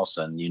 Julie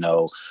Donaldson,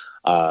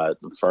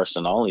 first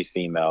and only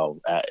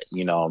female,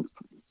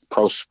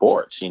 pro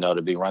sports,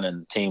 to be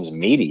running team's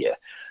media.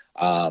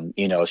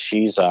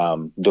 She's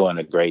doing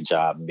a great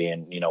job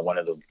being, one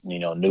of the,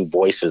 new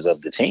voices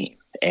of the team.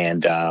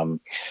 And,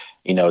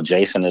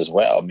 Jason as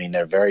well. I mean,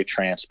 they're very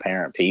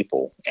transparent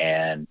people,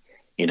 and,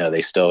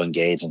 they still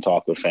engage and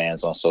talk with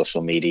fans on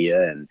social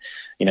media. And,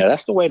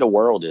 that's the way the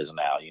world is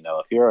now.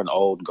 If you're an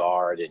old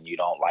guard and you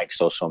don't like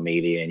social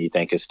media and you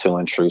think it's too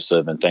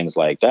intrusive and things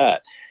like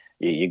that,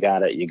 you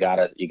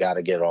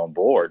gotta get on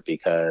board,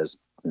 because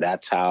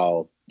that's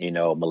how,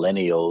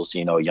 millennials,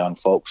 young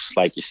folks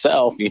like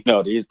yourself,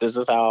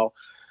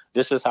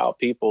 this is how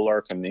people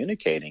are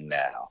communicating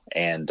now.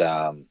 And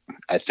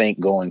I think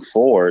going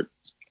forward,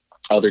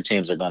 other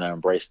teams are going to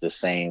embrace this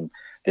same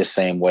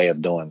way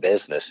of doing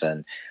business.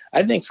 And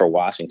I think for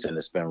Washington,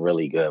 it's been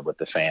really good with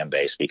the fan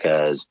base,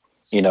 because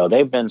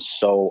they've been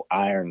so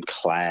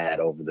ironclad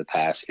over the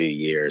past few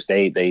years.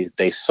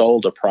 They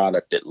sold a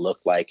product that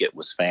looked like it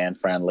was fan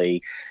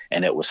friendly,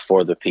 and it was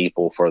for the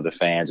people, for the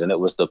fans. And it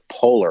was the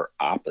polar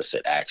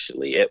opposite,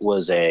 actually. It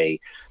was a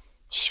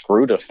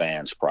screw the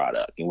fans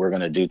product. And we're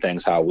going to do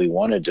things how we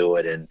want to do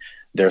it. And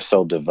they're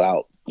so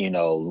devout,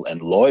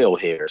 and loyal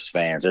here as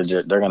fans.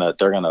 They're going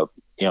to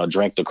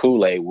drink the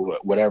Kool-Aid,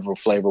 whatever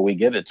flavor we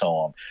give it to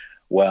them.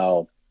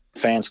 Well,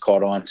 fans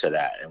caught on to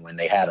that. And when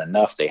they had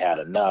enough, they had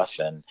enough.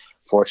 And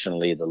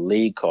fortunately, the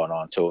league caught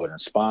on to it,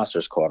 and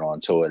sponsors caught on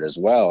to it as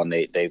well. And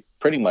they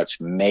pretty much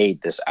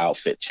made this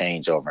outfit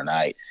change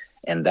overnight.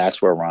 And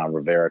that's where Ron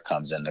Rivera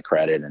comes into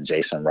credit, and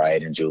Jason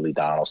Wright and Julie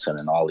Donaldson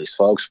and all these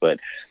folks. But,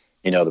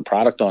 the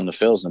product on the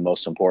field is the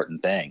most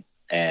important thing.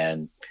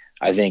 And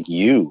I think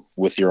you,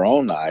 with your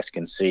own eyes,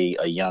 can see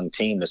a young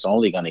team that's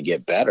only going to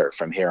get better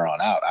from here on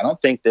out. I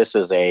don't think this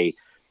is a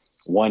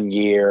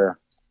 1-year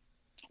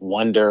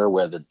wonder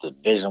where the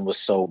division was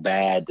so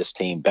bad, this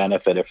team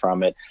benefited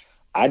from it.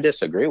 I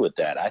disagree with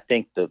that. I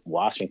think that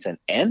Washington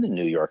and the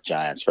New York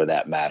Giants, for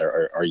that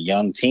matter, are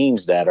young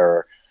teams that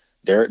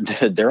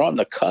they're on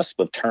the cusp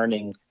of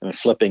turning and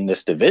flipping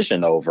this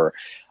division over,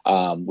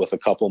 with a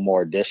couple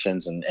more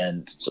additions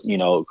and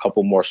a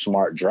couple more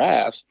smart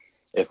drafts.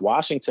 If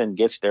Washington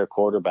gets their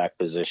quarterback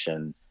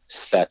position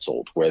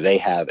settled, where they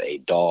have a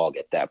dog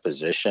at that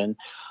position,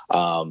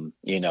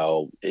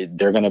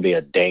 they're going to be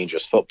a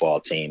dangerous football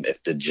team.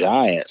 If the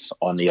Giants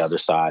on the other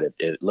side,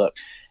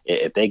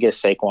 if they get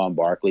Saquon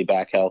Barkley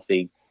back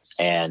healthy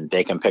and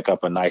they can pick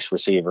up a nice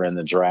receiver in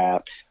the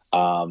draft,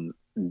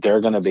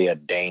 they're going to be a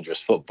dangerous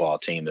football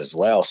team as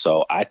well.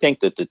 So I think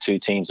that the two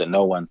teams that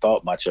no one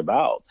thought much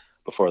about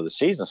before the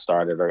season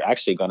started are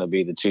actually going to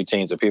be the two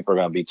teams that people are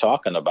going to be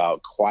talking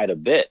about quite a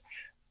bit.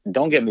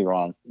 Don't get me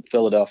wrong.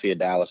 Philadelphia,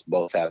 Dallas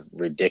both have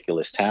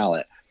ridiculous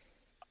talent.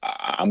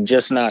 I'm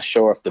just not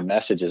sure if the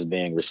message is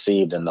being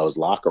received in those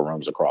locker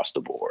rooms across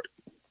the board.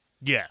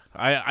 Yeah,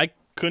 I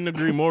couldn't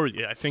agree more with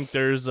you. I think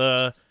there's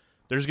going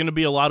to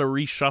be a lot of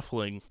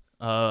reshuffling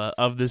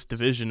of this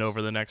division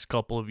over the next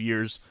couple of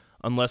years,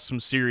 unless some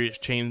serious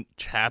change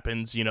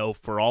happens,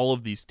 for all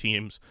of these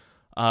teams.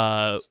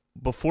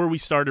 Before we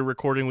started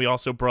recording, we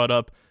also brought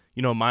up,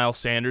 Miles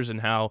Sanders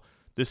and how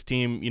this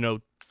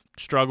team,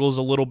 struggles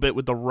a little bit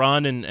with the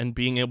run and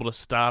being able to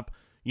stop,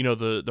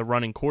 the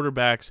running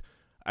quarterbacks.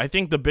 I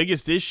think the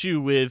biggest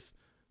issue with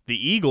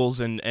the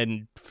Eagles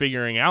and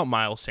figuring out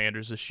Miles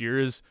Sanders this year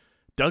is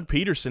Doug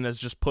Peterson has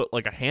just put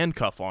like a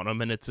handcuff on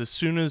him, and it's as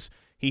soon as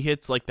he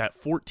hits like that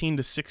 14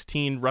 to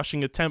 16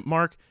 rushing attempt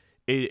mark,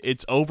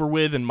 it's over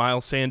with and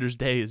Miles Sanders'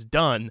 day is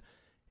done.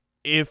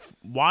 If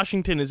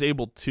Washington is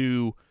able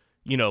to,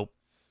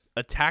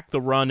 attack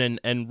the run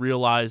and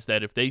realize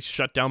that if they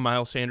shut down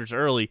Miles Sanders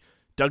early,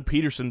 Doug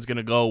Peterson's going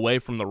to go away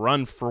from the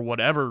run for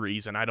whatever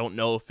reason. I don't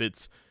know if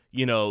it's,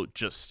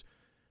 just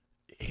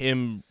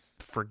him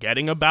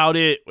forgetting about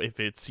it, if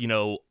it's,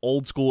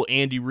 old school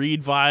Andy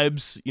Reid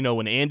vibes,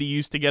 when Andy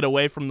used to get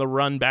away from the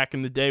run back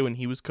in the day when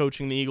he was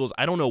coaching the Eagles.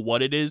 I don't know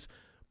what it is,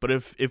 but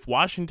if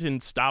Washington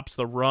stops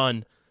the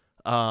run,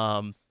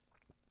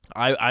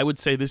 I would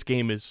say this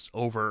game is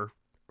over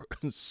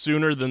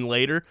sooner than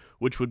later,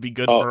 which would be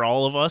good for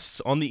all of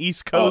us on the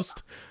East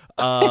Coast.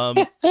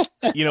 What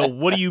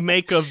do you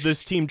make of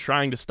this team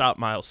trying to stop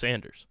Miles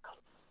Sanders?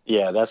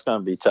 Yeah, that's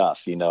going to be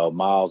tough.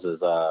 Miles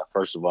is,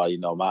 first of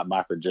all,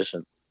 my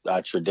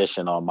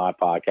tradition on my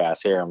podcast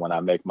here, and when I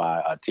make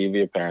my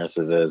TV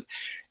appearances, is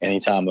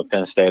anytime a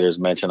Penn Stater is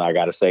mentioned, I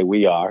got to say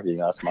we are.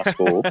 That's my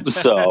school.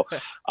 So,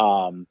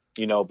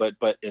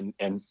 but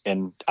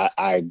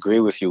I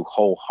agree with you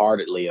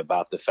wholeheartedly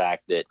about the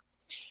fact that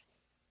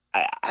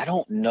I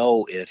don't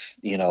know if,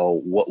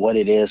 what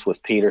it is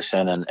with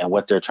Peterson and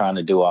what they're trying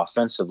to do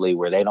offensively,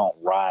 where they don't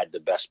ride the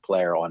best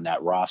player on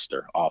that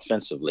roster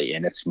offensively,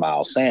 and it's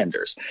Miles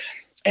Sanders.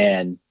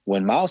 And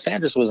when Miles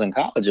Sanders was in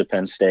college at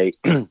Penn State,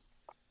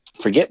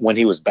 forget when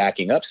he was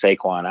backing up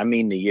Saquon. I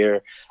mean, the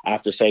year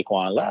after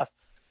Saquon left,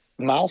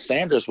 Miles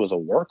Sanders was a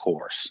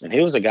workhorse, and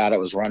he was a guy that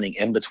was running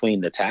in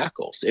between the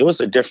tackles. It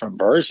was a different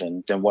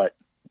version than what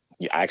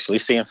you actually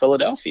see in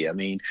Philadelphia. I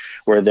mean,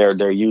 where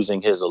they're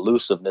using his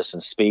elusiveness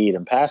and speed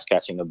and pass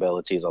catching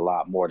abilities a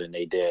lot more than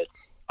they did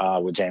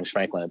with James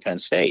Franklin at Penn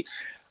State.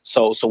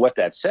 So what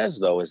that says,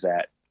 though, is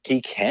that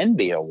he can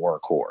be a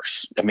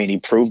workhorse. I mean, he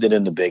proved it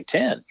in the Big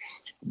Ten,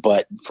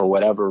 but for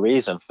whatever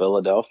reason,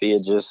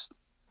 Philadelphia just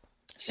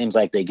seems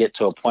like they get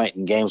to a point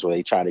in games where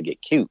they try to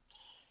get cute,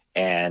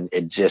 and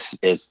it just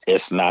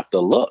it's not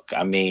the look.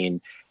 I mean,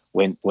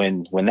 when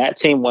that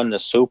team won the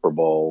Super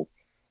Bowl,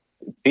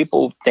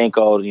 people think,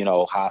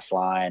 high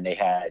flying. They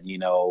had,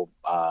 Deshaun,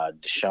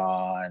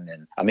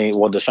 and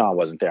Deshaun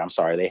wasn't there. I'm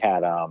sorry. They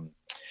had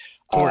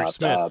Torrey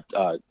Smith.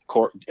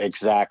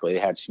 Exactly. They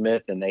had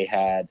Smith, and they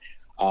had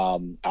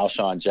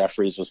Alshon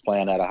Jeffries was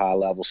playing at a high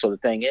level. So the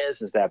thing is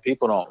that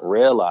people don't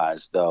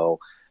realize, though,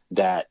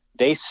 that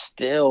they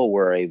still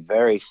were a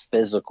very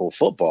physical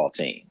football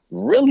team,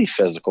 really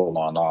physical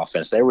on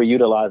offense. They were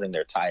utilizing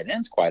their tight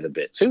ends quite a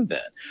bit too then.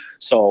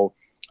 So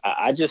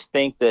I just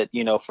think that,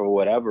 for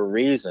whatever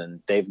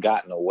reason, they've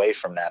gotten away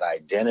from that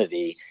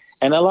identity.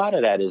 And a lot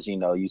of that is,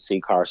 you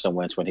see Carson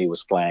Wentz when he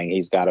was playing,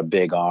 he's got a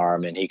big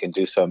arm and he can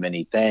do so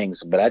many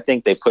things. But I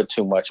think they put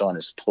too much on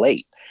his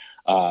plate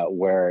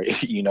where,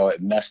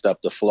 it messed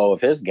up the flow of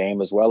his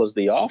game as well as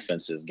the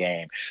offense's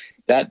game.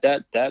 That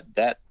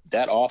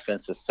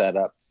offense is set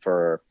up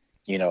for,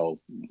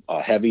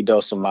 a heavy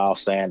dose of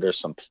Miles Sanders,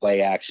 some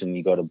play action.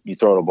 You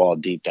throw the ball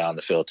deep down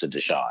the field to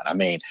Deshaun. I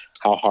mean,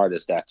 how hard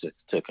is that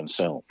to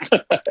consume?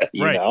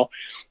 you right. know?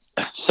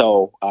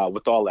 So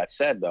with all that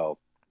said, though,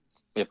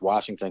 if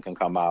Washington can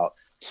come out,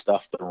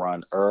 stuff the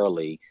run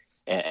early,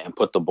 and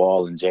put the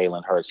ball in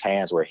Jalen Hurts'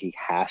 hands where he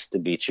has to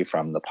beat you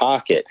from the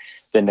pocket,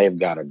 then they've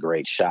got a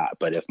great shot.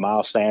 But if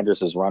Miles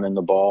Sanders is running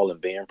the ball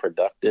and being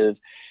productive,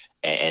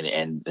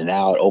 and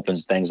now it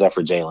opens things up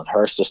for Jalen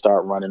Hurts to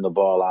start running the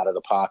ball out of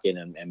the pocket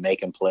and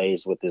making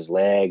plays with his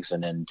legs,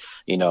 and then,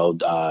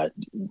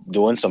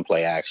 doing some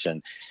play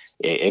action,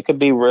 it could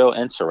be real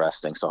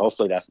interesting. So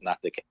hopefully that's not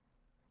the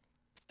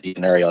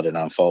scenario that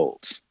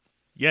unfolds.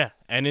 Yeah,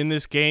 and in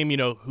this game,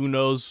 who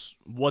knows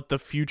what the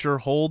future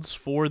holds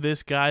for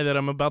this guy that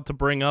I'm about to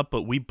bring up,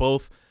 but we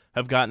both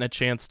have gotten a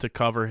chance to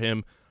cover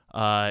him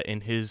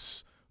in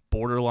his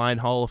borderline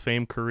Hall of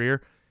Fame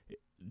career.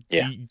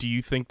 Yeah. Do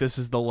you think this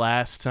is the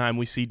last time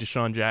we see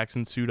Deshaun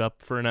Jackson suit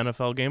up for an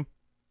NFL game?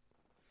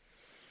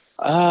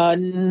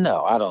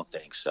 No, I don't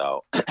think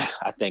so.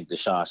 I think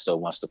Deshaun still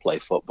wants to play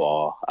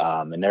football.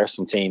 And there are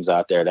some teams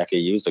out there that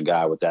could use a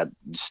guy with that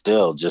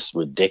still just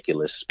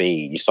ridiculous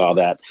speed. You saw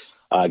that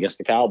against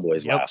the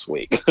Cowboys last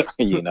week.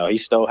 He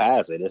still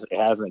has it. It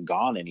hasn't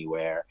gone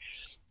anywhere.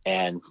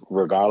 And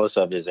regardless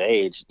of his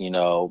age,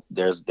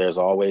 there's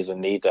always a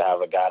need to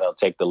have a guy that'll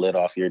take the lid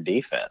off your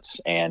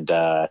defense. And,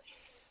 I'll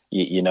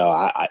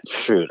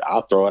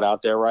throw it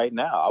out there right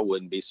now. I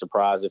wouldn't be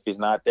surprised if he's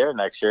not there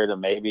next year, to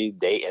maybe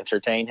they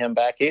entertain him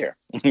back here,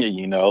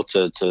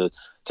 to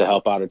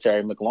help out a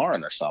Terry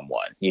McLaurin or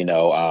someone,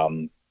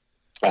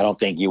 I don't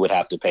think you would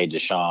have to pay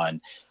Deshaun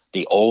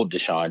the old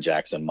Deshaun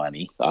Jackson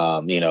money.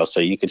 So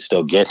you could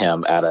still get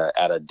him at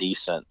a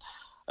decent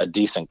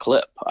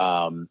clip.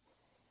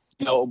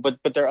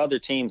 But there are other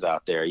teams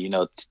out there,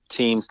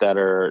 teams that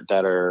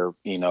are,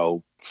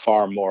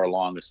 far more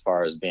along as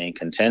far as being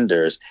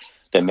contenders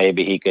that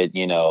maybe he could,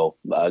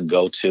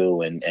 go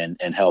to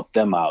and help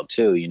them out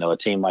too. A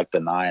team like the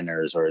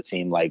Niners or a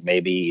team like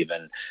maybe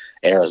even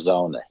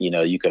Arizona,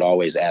 you could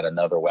always add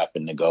another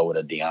weapon to go with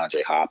a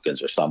DeAndre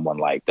Hopkins or someone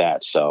like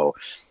that. So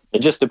it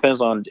just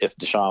depends on if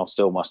Deshaun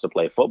still wants to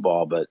play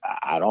football, but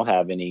I don't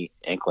have any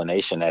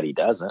inclination that he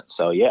doesn't.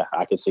 So, yeah,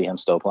 I could see him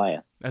still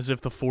playing. As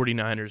if the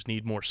 49ers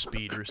need more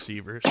speed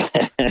receivers.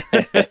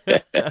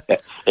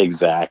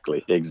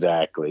 Exactly.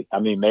 I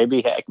mean,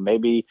 maybe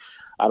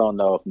I don't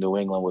know if New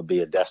England would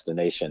be a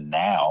destination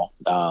now,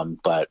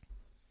 but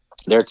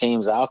there are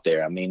teams out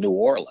there. I mean, New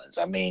Orleans.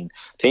 I mean,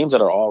 teams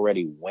that are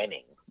already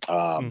winning,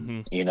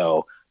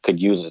 could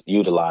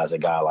utilize a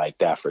guy like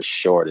that for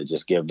sure to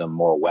just give them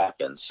more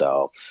weapons.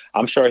 So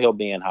I'm sure he'll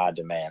be in high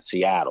demand.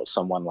 Seattle,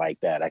 someone like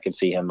that. I can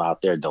see him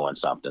out there doing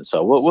something.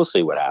 So we'll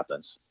see what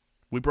happens.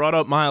 We brought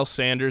up Miles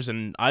Sanders,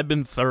 and I've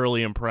been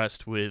thoroughly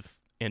impressed with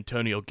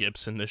Antonio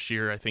Gibson this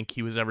year. I think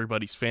he was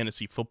everybody's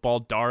fantasy football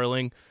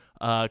darling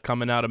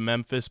coming out of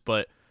Memphis,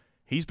 but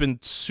he's been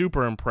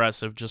super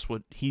impressive just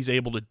what he's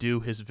able to do.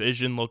 His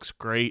vision looks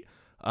great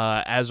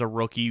as a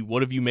rookie.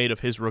 What have you made of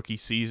his rookie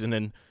season?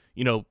 And,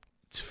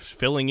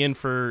 filling in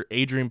for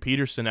Adrian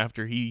Peterson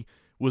after he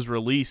was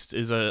released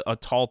is a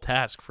tall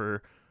task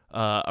for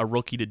a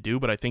rookie to do,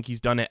 but I think he's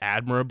done it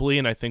admirably,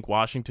 and I think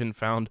Washington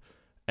found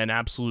an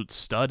absolute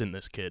stud in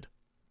this kid.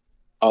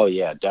 Oh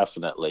yeah,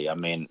 definitely. I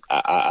mean,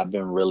 I've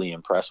been really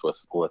impressed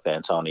with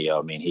Antonio.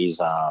 I mean, he's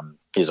a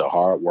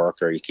hard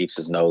worker. He keeps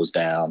his nose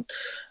down,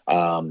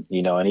 and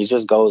he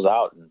just goes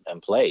out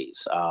and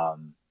plays.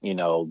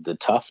 The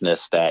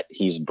toughness that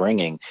he's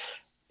bringing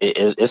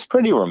it's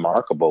pretty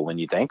remarkable when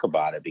you think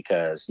about it,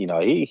 because he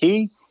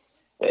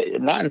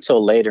not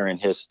until later in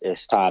his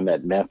time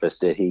at Memphis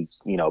did he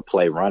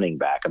play running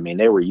back. I mean,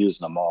 they were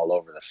using him all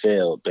over the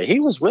field, but he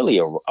was really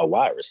a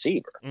wide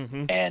receiver.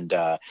 Mm-hmm. And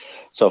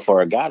so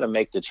for a guy to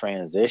make the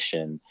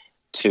transition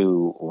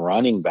to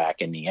running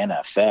back in the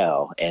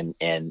NFL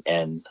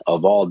and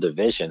of all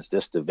divisions,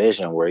 this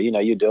division where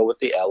you deal with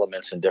the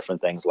elements and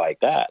different things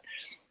like that.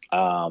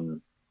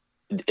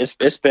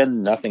 It's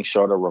been nothing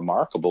short of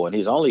remarkable, and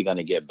he's only going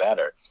to get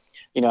better.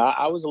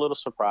 I was a little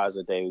surprised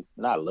that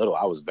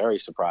I was very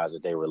surprised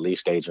that they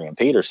released Adrian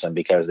Peterson,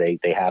 because they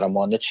had him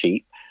on the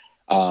cheap.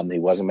 He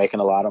wasn't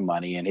making a lot of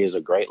money, and he's a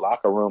great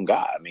locker room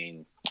guy. I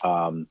mean,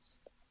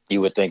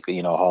 you would think,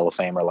 a Hall of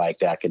Famer like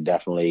that could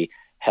definitely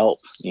help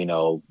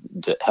the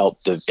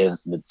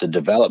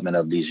development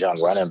of these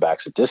young running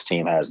backs that this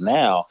team has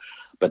now,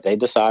 but they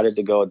decided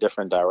to go a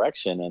different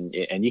direction.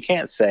 And you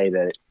can't say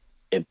that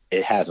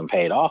it hasn't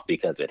paid off,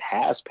 because it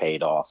has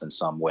paid off in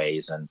some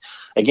ways. And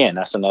again,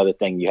 that's another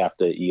thing you have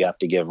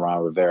to give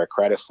Ron Rivera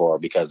credit for,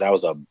 because that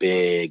was a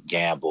big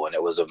gamble and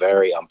it was a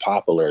very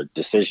unpopular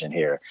decision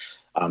here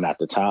at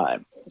the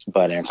time.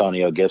 But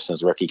Antonio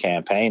Gibson's rookie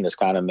campaign has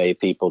kind of made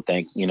people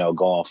think,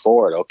 going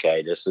forward,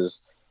 okay, this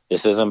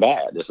isn't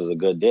bad. This is a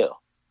good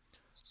deal.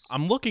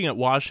 I'm looking at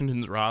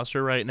Washington's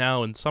roster right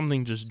now, and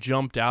something just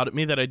jumped out at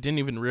me that I didn't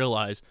even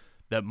realize,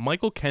 that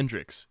Michael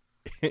Kendricks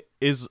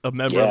is a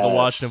member of the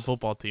Washington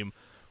football team.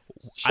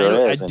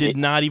 Sure I did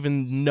not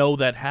even know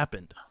that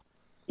happened.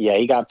 Yeah,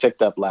 he got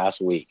picked up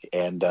last week,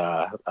 and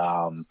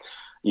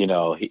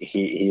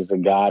he's a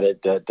guy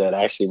that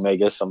actually may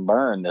get some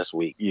burn this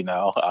week.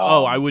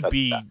 I would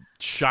be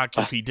shocked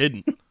if he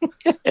didn't.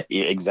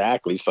 Yeah,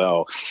 exactly.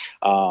 So,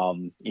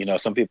 some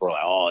people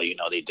are like,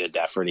 they did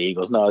that for the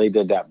Eagles. No, they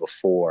did that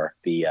before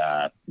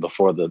the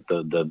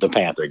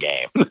Panther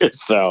game.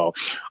 So,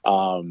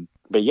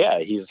 but yeah,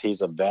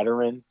 he's a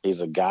veteran.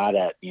 He's a guy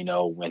that,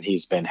 when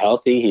he's been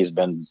healthy, he's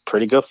been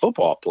pretty good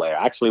football player.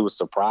 I actually was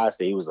surprised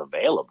that he was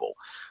available.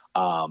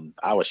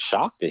 I was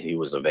shocked that he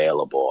was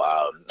available.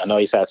 I know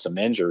he's had some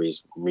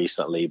injuries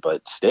recently,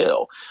 but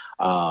still,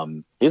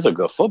 he's a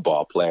good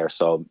football player.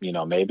 So,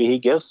 maybe he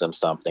gives them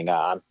something.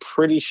 I'm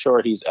pretty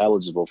sure he's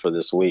eligible for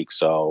this week.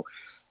 So,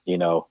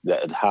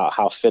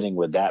 how fitting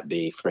would that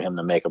be for him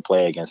to make a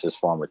play against his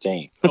former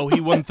team? Oh, he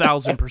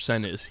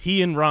 1,000% is.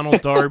 He and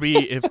Ronald Darby,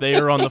 if they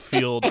are on the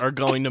field, are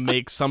going to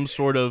make some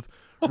sort of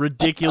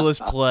ridiculous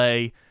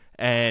play,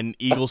 and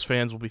Eagles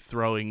fans will be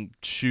throwing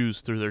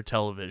shoes through their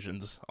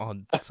televisions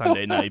on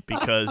Sunday night,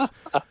 because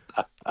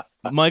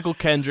Michael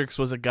Kendricks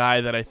was a guy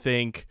that I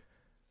think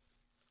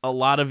a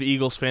lot of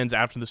Eagles fans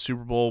after the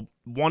Super Bowl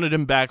wanted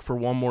him back for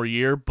one more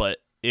year, but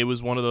it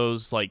was one of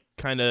those,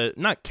 kind of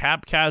not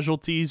cap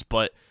casualties,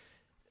 but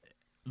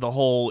the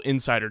whole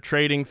insider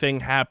trading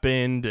thing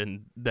happened,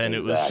 and then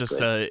It was just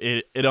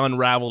it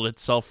unraveled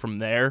itself from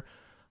there.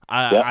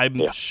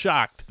 I'm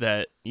shocked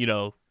that,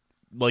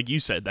 like you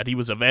said, that he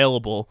was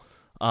available,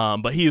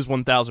 but he is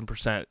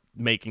 1,000%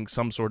 making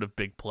some sort of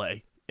big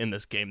play in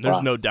this game.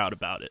 There's no doubt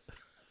about it.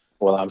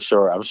 Well, I'm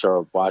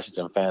sure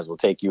Washington fans will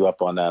take you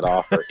up on that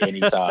offer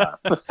anytime.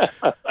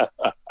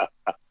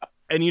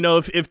 And,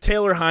 if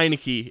Taylor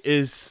Heineke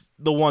is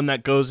the one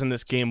that goes in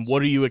this game,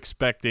 what are you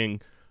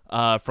expecting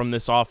from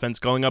this offense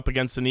going up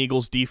against an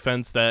Eagles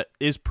defense that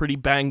is pretty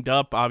banged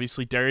up?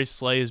 Obviously, Darius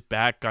Slay is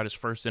back, got his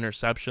first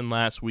interception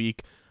last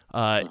week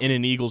in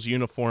an Eagles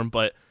uniform,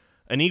 but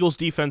an Eagles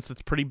defense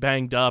that's pretty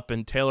banged up,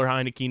 and Taylor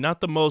Heineke,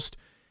 not the most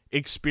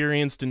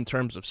experienced in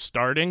terms of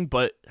starting,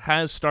 but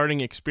has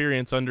starting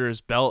experience under his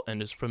belt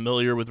and is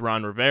familiar with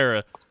Ron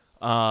Rivera.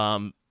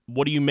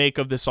 What do you make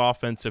of this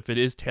offense if it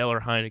is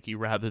Taylor Heineke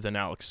rather than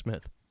Alex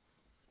Smith?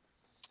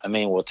 I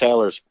mean, well,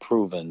 Taylor's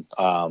proven,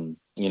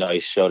 he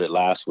showed it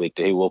last week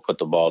that he will put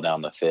the ball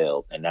down the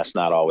field, and that's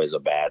not always a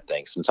bad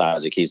thing.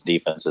 Sometimes it keeps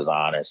defenses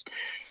honest.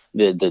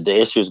 The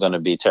issue is going to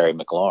be Terry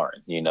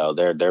McLaurin.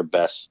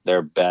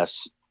 Their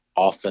best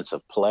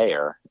offensive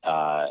player,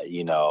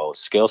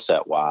 skill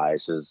set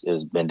wise,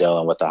 has been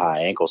dealing with a high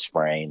ankle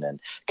sprain and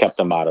kept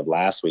him out of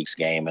last week's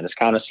game, and it's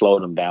kind of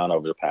slowed him down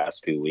over the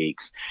past few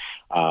weeks.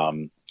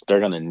 They're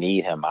going to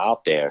need him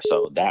out there,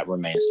 so that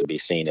remains to be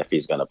seen if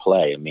he's going to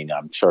play. I mean,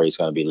 I'm sure he's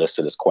going to be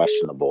listed as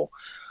questionable.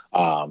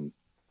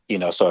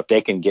 So if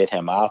they can get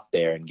him out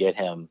there and get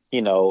him,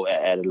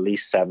 at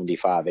least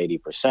 75,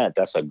 80%,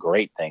 that's a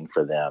great thing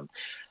for them.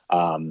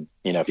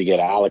 If you get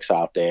Alex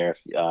out there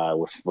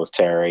with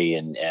Terry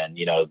and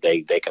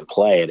they can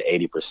play at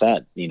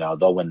 80%,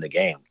 they'll win the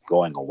game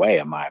going away,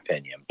 in my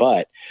opinion.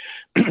 But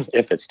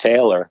if it's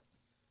Taylor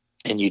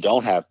and you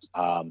don't have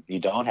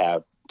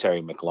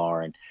Terry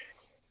McLaurin,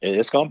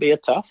 it's going to be a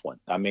tough one.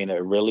 I mean,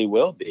 it really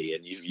will be.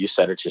 And you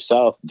said it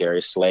yourself.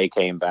 Darius Slay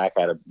came back,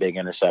 had a big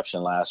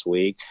interception last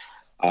week.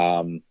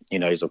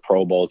 He's a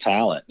Pro Bowl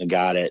talent, a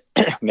guy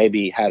that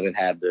maybe hasn't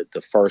had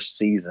the first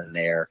season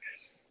there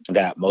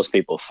that most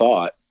people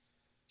thought.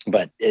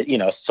 But,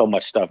 so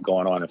much stuff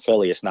going on in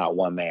Philly. It's not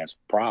one man's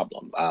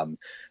problem.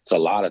 It's a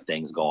lot of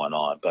things going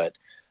on. But,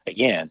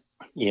 again,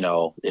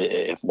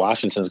 if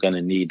Washington's going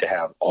to need to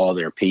have all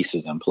their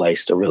pieces in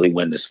place to really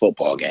win this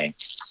football game.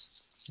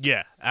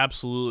 Yeah,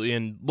 absolutely.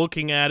 And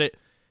looking at it,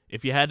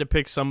 if you had to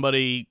pick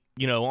somebody,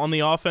 on the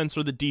offense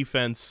or the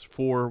defense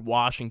for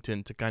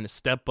Washington to kind of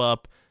step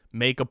up,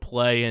 make a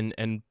play,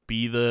 and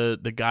be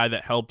the guy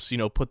that helps,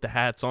 put the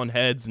hats on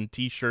heads and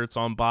T-shirts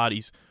on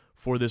bodies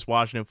for this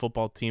Washington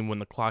football team when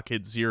the clock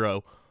hits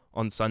 0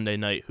 on Sunday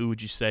night, who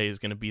would you say is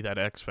going to be that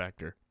X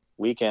factor?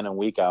 Week in and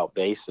week out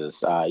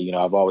basis.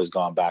 I've always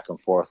gone back and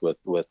forth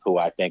with who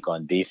I think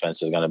on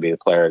defense is going to be the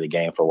player of the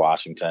game for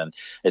Washington.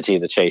 It's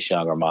either Chase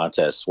Young or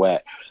Montez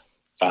Sweat.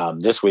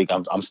 This week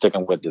I'm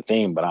sticking with the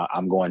theme, but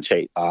I'm going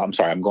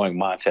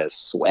Montez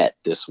Sweat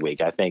this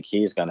week. I think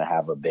he's going to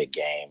have a big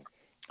game.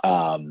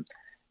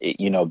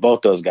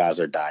 Both those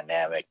guys are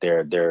dynamic.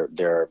 They're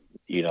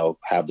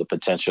have the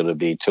potential to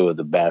be two of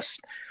the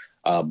best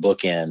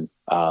bookend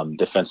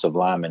defensive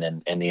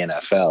linemen in the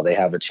NFL. They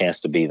have a chance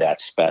to be that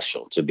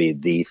special, to be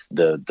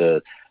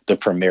the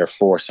premier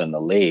force in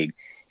the league.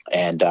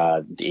 And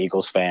the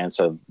Eagles fans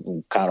have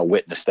kind of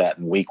witnessed that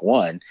in week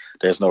 1.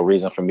 There's no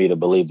reason for me to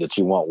believe that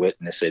you won't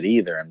witness it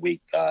either in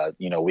week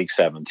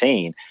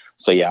 17.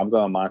 So, yeah, I'm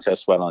going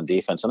Montez Sweat on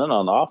defense. And then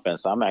on the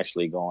offense, I'm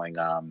actually going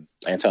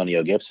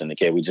Antonio Gibson, the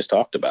kid we just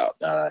talked about.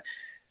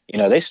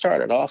 They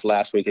started off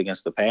last week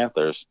against the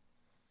Panthers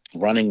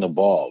running the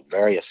ball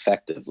very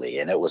effectively.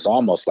 And it was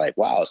almost like,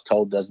 wow, his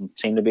toe doesn't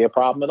seem to be a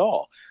problem at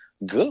all.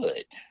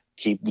 Good.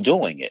 Keep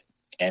doing it.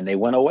 And they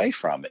went away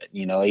from it.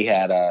 He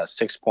had a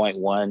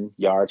 6.1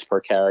 yards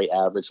per carry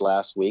average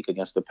last week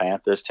against the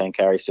Panthers, 10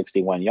 carries,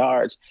 61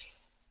 yards.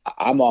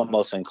 I'm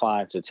almost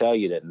inclined to tell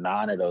you that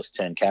 9 of those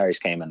 10 carries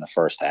came in the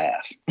first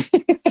half.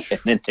 And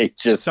then they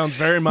just sounds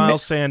very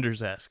Miles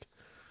Sanders-esque.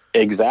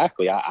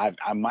 Exactly. I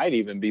might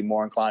even be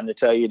more inclined to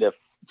tell you that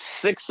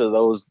 6 of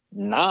those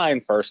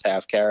 9 first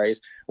half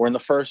carries were in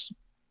the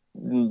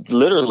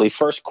literally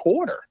first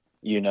quarter,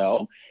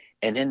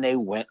 and then they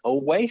went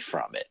away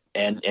from it.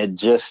 And it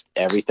just,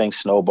 everything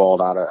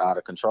snowballed out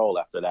of control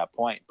after that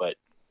point. But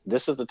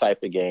this is the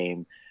type of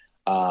game,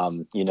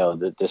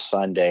 this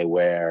Sunday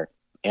where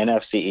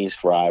NFC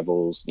East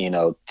rivals,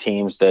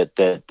 teams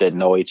that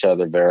know each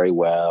other very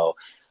well,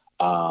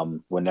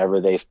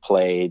 whenever they've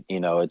played,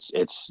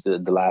 it's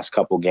the last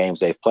couple games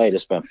they've played,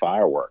 it's been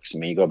fireworks. I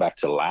mean, you go back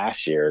to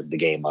last year, the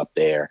game up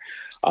there,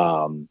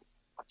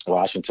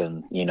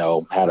 Washington,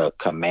 had a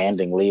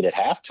commanding lead at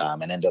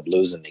halftime and ended up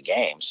losing the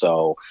game.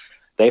 So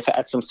they've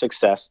had some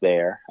success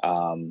there,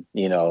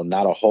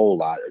 not a whole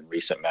lot in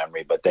recent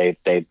memory, but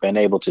they've been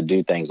able to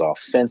do things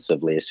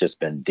offensively. It's just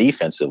been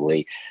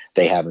defensively,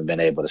 they haven't been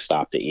able to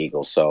stop the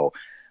Eagles. So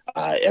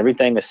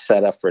everything is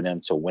set up for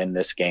them to win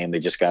this game. They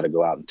just got to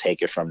go out and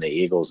take it from the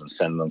Eagles and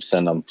send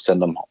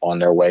them on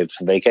their way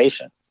to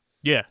vacation.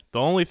 Yeah, the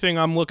only thing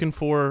I'm looking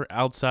for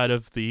outside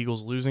of the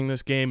Eagles losing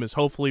this game is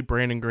hopefully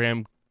Brandon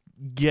Graham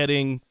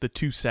getting the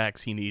 2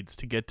 sacks he needs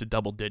to get to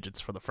double digits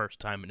for the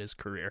first time in his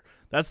career.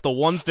 That's the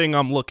one thing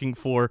I'm looking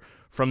for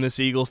from this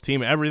Eagles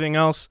team. Everything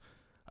else,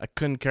 I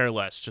couldn't care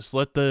less. Just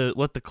let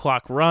the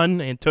clock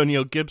run.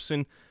 Antonio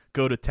Gibson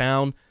go to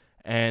town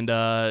and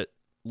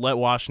let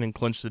Washington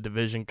clinch the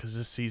division, because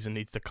this season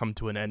needs to come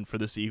to an end for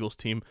this Eagles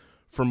team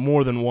for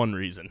more than one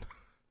reason.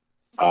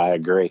 I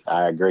agree.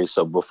 I agree.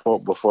 So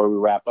before we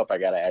wrap up, I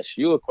got to ask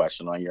you a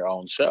question on your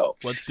own show.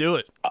 Let's do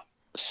it.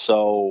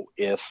 So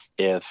if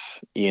the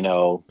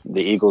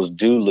Eagles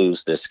do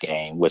lose this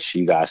game, which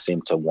you guys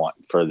seem to want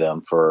for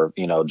them for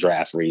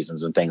draft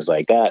reasons and things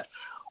like that,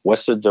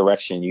 what's the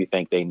direction you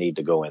think they need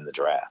to go in the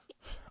draft?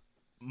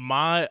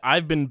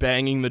 I've been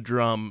banging the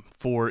drum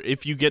for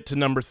if you get to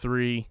number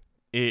 3,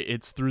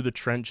 it's through the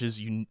trenches.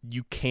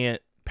 You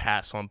can't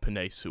pass on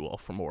Penei Sewell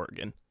from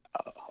Oregon.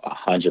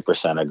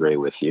 100% agree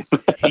with you.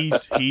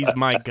 he's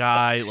my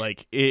guy.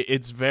 Like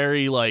it's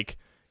very like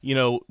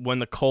when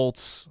the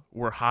Colts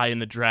were high in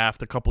the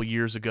draft a couple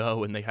years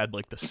ago and they had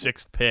like the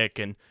 6th pick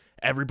and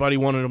everybody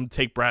wanted them to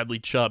take Bradley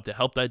Chubb to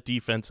help that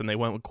defense, and they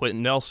went with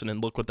Quentin Nelson,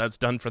 and look what that's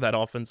done for that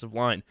offensive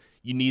line.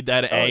 You need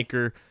that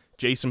anchor.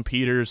 Jason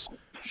Peters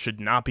should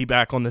not be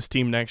back on this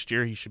team next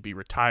year. He should be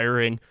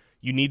retiring.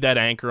 You need that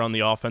anchor on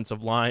the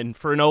offensive line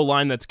for an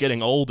O-line that's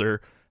getting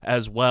older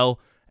as well,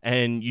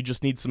 and you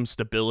just need some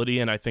stability,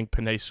 and I think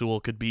Penei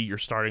Sewell could be your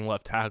starting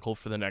left tackle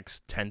for the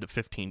next 10 to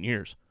 15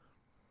 years.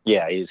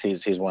 Yeah,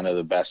 he's one of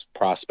the best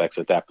prospects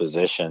at that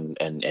position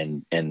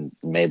in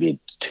maybe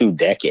 2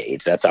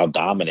 decades. That's how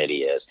dominant he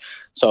is.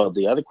 So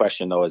the other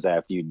question, though, is that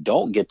if you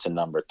don't get to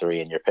number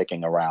 3 and you're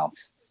picking around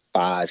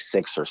 5,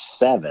 6, or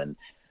 7,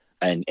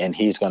 and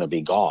he's going to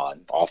be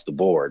gone off the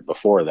board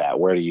before that,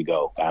 where do you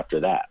go after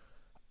that?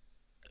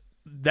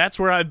 That's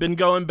where I've been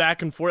going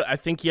back and forth. I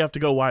think you have to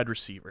go wide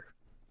receiver.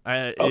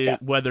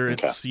 Whether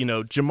it's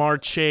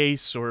Jamar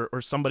Chase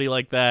or somebody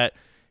like that.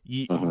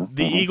 The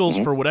Eagles,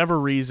 for whatever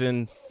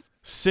reason,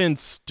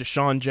 since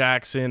Deshaun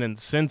Jackson and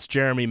since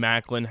Jeremy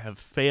Maclin, have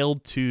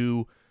failed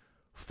to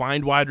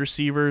find wide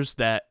receivers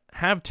that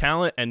have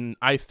talent. And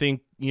I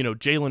think, Jalen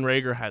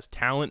Reagor has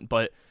talent,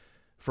 but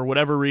for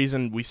whatever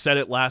reason, we said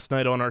it last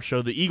night on our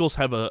show, the Eagles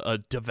have a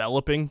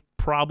developing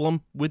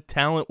problem with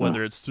talent,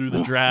 whether it's through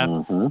the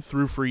draft,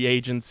 through free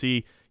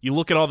agency. You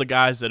look at all the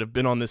guys that have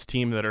been on this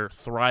team that are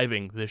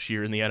thriving this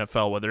year in the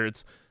NFL, whether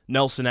it's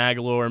Nelson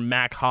Aguilar,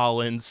 Mac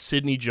Hollins,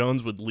 Sidney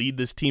Jones would lead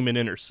this team in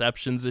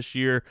interceptions this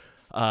year.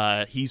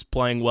 He's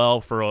playing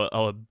well for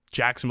a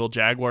Jacksonville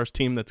Jaguars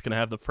team that's going to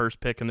have the first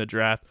pick in the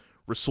draft.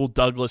 Rasul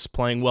Douglas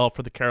playing well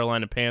for the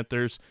Carolina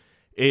Panthers.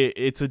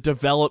 It's a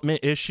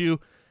development issue,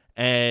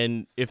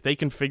 and if they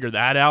can figure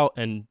that out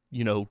and,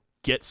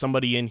 get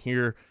somebody in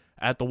here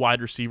at the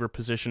wide receiver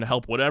position to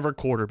help whatever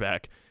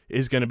quarterback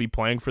is going to be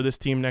playing for this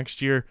team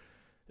next year,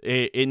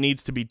 it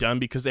needs to be done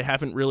because they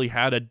haven't really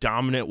had a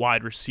dominant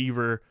wide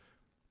receiver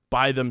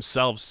by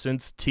themselves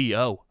since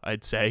T.O.,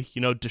 I'd say.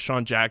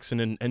 Deshaun Jackson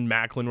and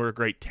Maclin were a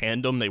great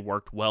tandem. They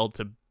worked well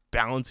to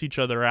balance each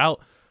other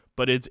out,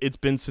 but it's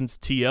been since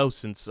T.O.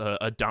 since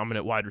a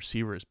dominant wide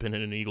receiver has been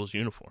in an Eagles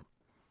uniform.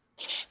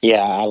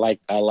 Yeah, I like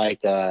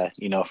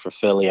for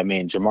Philly, I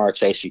mean, Jamar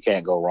Chase, you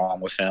can't go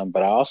wrong with him,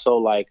 but I also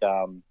like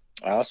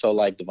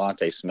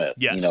Devontae Smith,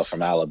 yes,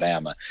 from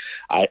Alabama.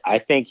 I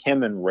think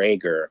him and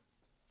Reagor,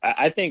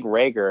 I think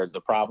Reagor,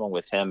 the problem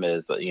with him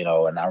is,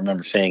 and I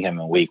remember seeing him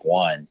in week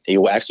 1, he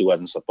actually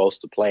wasn't supposed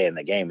to play in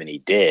the game, and he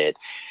did.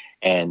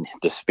 And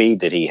the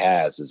speed that he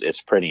has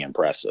it's pretty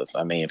impressive.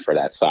 I mean, for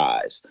that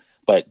size,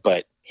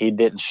 but he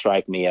didn't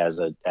strike me as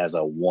a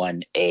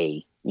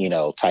 1A,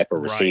 type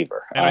of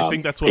receiver. Right. And I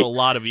think that's what a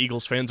lot of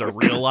Eagles fans are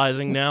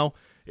realizing now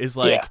is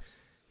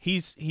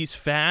he's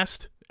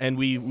fast, and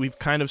we've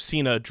kind of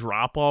seen a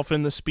drop off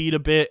in the speed a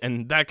bit,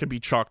 and that could be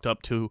chalked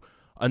up to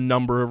a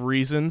number of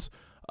reasons.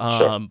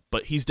 Sure.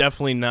 But he's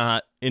definitely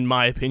not, in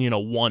my opinion, a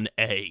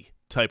 1A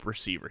type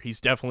receiver.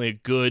 He's definitely a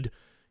good,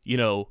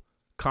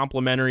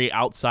 complimentary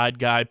outside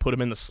guy. Put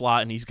him in the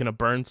slot and he's going to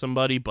burn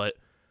somebody. But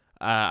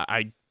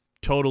I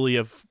totally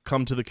have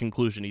come to the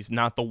conclusion he's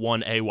not the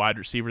 1A wide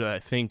receiver that I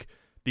think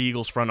the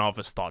Eagles front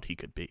office thought he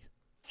could be.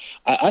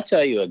 I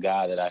tell you a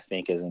guy that I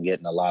think isn't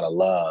getting a lot of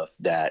love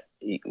that,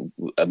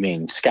 I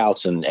mean,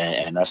 scouts and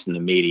us in the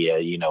media,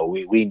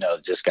 we know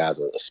this guy's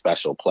a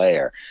special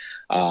player.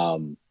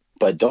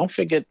 But don't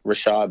forget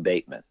Rashad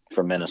Bateman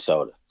from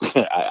Minnesota.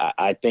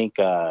 I think,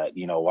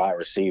 wide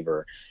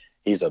receiver,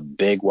 he's a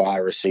big wide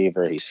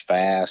receiver. He's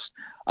fast.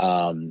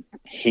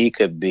 He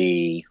could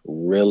be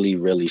really,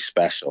 really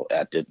special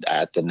at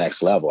the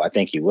next level. I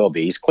think he will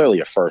be. He's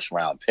clearly a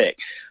first-round pick.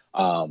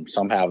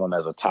 Some have him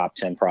as a top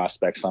 10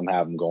 prospect. Some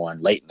have him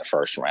going late in the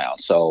first round.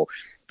 So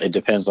it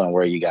depends on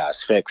where you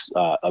guys pick.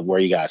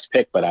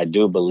 But I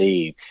do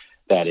believe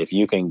that if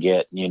you can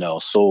get,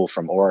 Sewell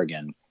from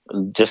Oregon,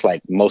 just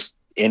like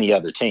any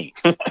other team,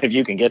 if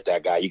you can get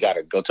that guy, you got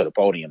to go to the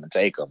podium and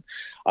take him.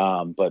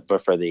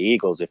 But for the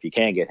Eagles, if you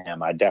can't get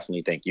him, I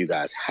definitely think you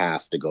guys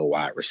have to go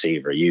wide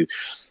receiver,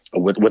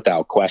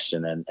 without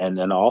question. And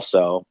then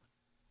also,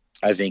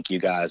 I think you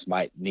guys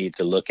might need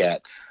to look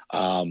at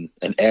an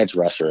edge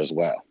rusher as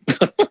well,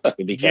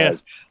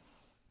 because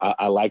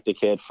I like the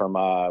kid from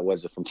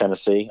from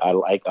Tennessee. I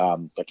like I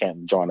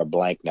can't draw a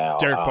blank now.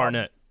 Derek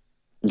Barnett.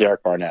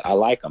 Derek Barnett. I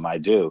like him. I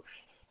do.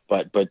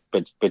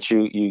 But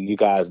you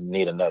guys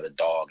need another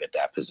dog at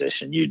that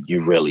position.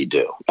 You really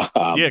do.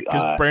 Yeah,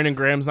 because Brandon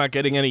Graham's not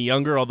getting any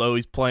younger, although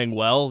he's playing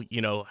well.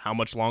 How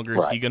much longer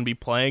is he going to be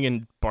playing?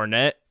 And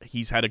Barnett,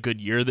 he's had a good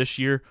year this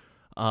year,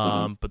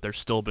 but there's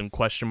still been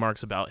question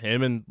marks about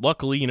him. And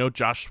luckily,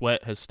 Josh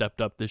Sweat has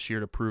stepped up this year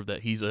to prove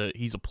that he's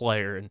a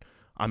player, and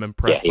I'm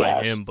impressed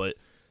by him. But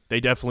they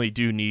definitely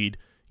do need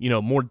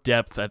more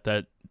depth at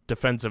that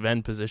defensive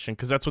end position,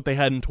 because that's what they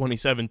had in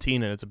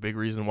 2017, and it's a big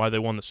reason why they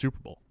won the Super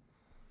Bowl.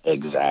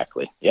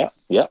 Exactly. Yep.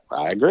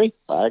 I agree.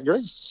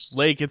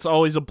 Lake, it's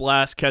always a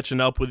blast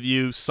catching up with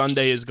you.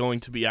 Sunday is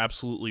going to be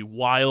absolutely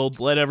wild.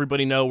 Let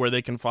everybody know where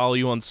they can follow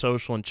you on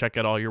social and check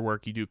out all your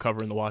work you do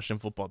covering the Washington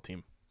football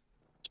team.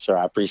 Sure,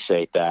 I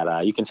appreciate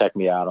that. You can check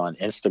me out on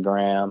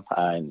Instagram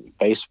and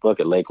Facebook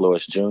at Lake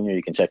Lewis Jr.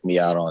 You can check me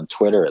out on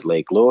Twitter at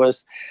Lake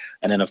Lewis.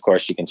 And then, of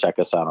course, you can check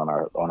us out on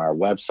our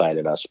website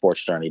at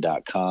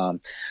sportsjourney.com.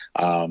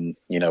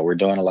 We're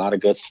doing a lot of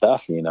good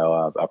stuff.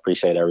 I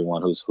appreciate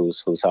everyone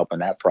who's helping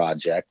that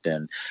project.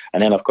 And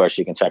then, of course,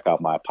 you can check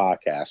out my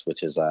podcast,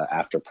 which is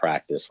After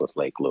Practice with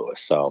Lake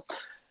Lewis. So,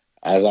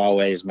 as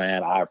always,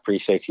 man, I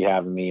appreciate you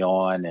having me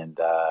on. And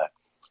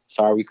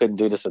sorry we couldn't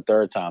do this a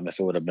third time if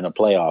it would have been a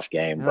playoff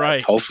game.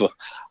 Right.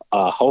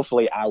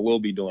 Hopefully I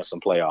will be doing some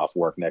playoff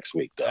work next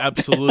week, though.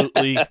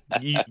 Absolutely.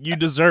 You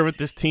deserve it.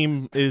 This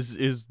team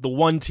is the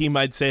one team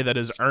I'd say that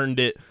has earned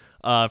it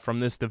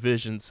from this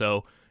division.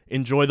 So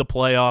enjoy the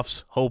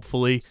playoffs,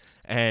 hopefully.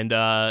 And,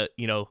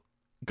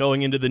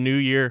 going into the new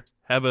year,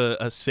 have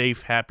a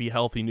safe, happy,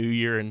 healthy new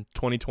year. And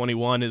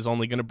 2021 is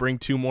only going to bring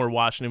 2 more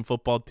Washington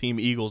football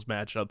team Eagles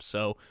matchups.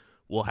 So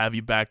we'll have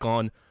you back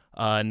on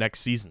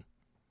next season.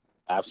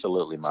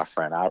 Absolutely, my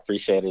friend. I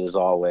appreciate it as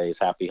always.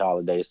 Happy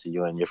holidays to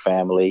you and your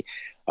family,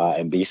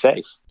 and be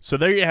safe. So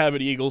there you have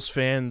it, Eagles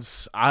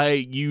fans.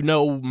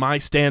 My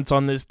stance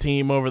on this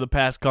team over the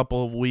past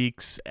couple of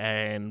weeks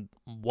and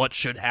what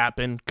should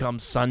happen come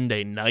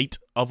Sunday night,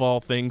 of all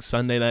things,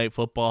 Sunday Night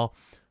Football.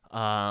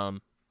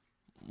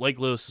 Lake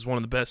Lewis is one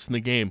of the best in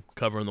the game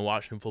covering the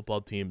Washington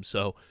football team,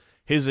 so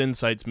his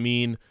insights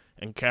mean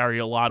and carry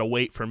a lot of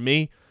weight for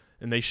me,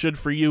 and they should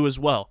for you as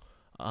well.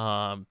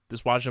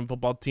 This Washington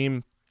football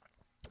team,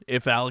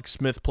 if Alex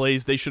Smith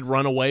plays, they should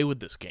run away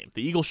with this game.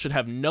 The Eagles should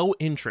have no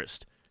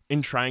interest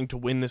in trying to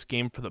win this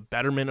game for the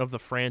betterment of the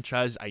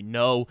franchise. I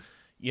know,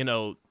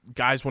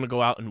 guys want to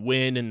go out and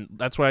win, and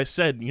that's why I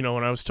said, when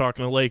I was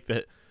talking to Lake,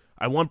 that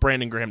I want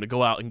Brandon Graham to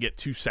go out and get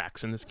 2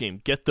 sacks in this game,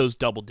 get those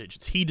double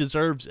digits. He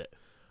deserves it.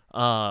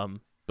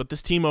 But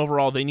this team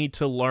overall, they need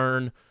to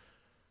learn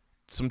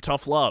some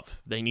tough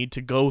love. They need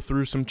to go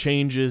through some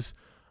changes,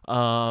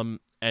 and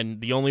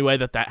the only way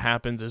that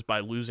happens is by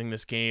losing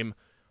this game.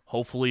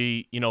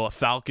 Hopefully, a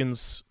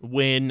Falcons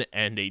win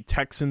and a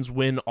Texans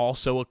win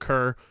also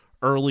occur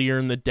earlier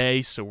in the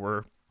day. So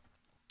we're,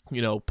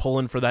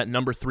 pulling for that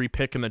number 3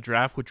 pick in the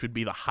draft, which would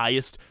be the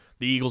highest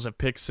the Eagles have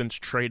picked since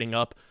trading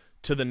up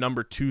to the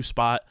number 2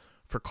 spot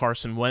for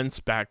Carson Wentz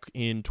back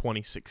in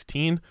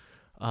 2016,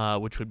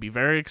 which would be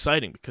very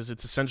exciting because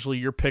it's essentially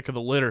your pick of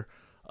the litter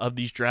of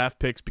these draft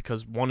picks,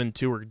 because 1 and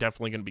 2 are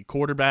definitely going to be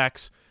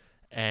quarterbacks.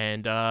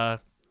 And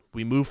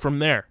we move from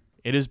there.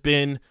 It has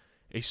been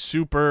a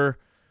super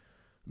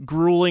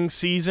grueling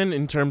season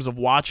in terms of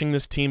watching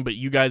this team, but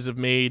you guys have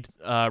made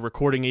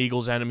Recording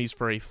Eagles Enemies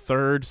for a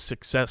 3rd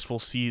successful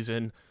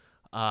season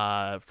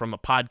from a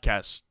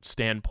podcast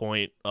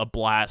standpoint, a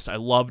blast. I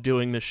love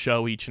doing this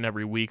show each and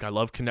every week. I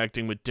love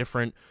connecting with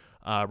different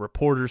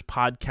reporters,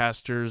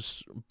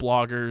 podcasters,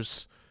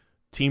 bloggers,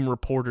 team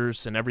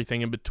reporters, and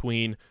everything in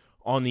between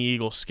on the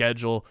Eagles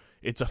schedule.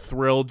 It's a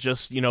thrill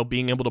just,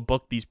 being able to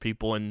book these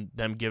people and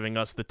them giving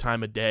us the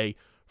time of day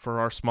for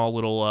our small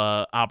little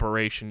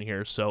operation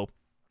here. So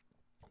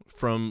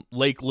from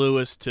Lake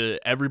Lewis to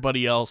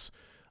everybody else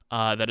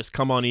that has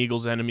come on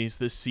Eagles Enemies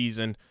this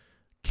season,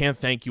 can't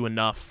thank you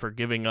enough for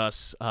giving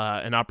us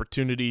an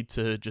opportunity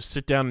to just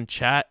sit down and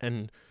chat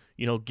and,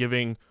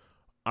 giving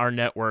our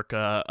network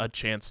a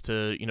chance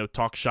to,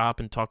 talk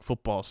shop and talk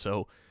football.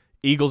 So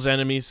Eagles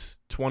Enemies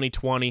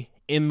 2020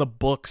 in the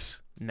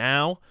books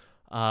now.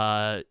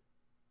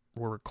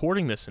 We're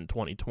recording this in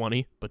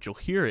 2020, but you'll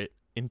hear it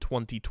in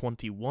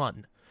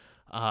 2021.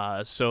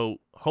 So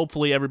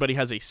hopefully everybody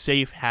has a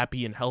safe,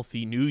 happy, and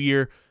healthy new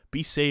year.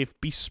 Be safe,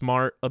 be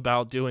smart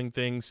about doing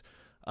things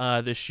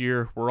this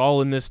year. We're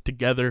all in this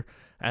together,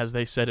 as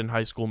they said in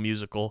High School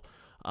Musical.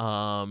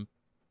 But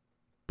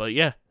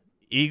yeah,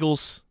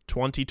 Eagles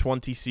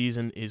 2020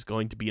 season is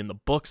going to be in the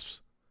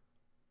books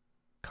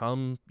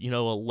come,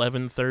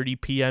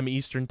 11:30 p.m.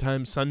 Eastern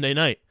Time Sunday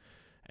night.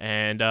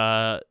 And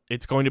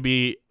it's going to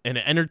be an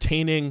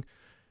entertaining,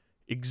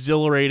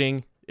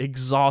 exhilarating,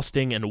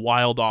 exhausting, and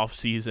wild off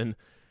season.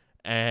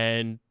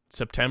 And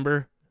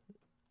September,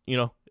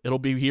 it'll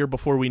be here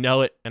before we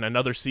know it, and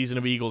another season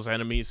of Eagles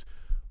Enemies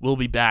will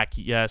be back.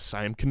 Yes,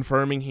 I am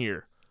confirming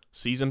here.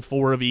 Season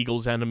 4 of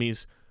Eagles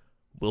Enemies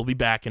will be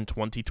back in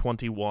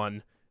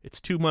 2021.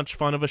 It's too much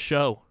fun of a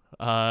show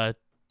to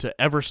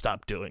ever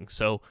stop doing.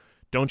 So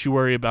don't you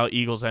worry about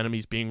Eagles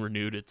Enemies being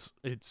renewed.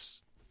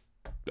 It's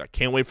I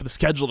can't wait for the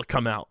schedule to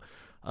come out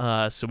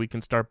so we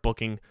can start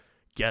booking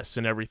guests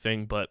and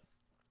everything. But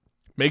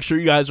make sure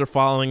you guys are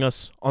following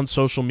us on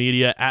social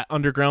media at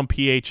Underground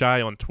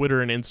PHI on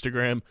Twitter and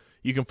Instagram.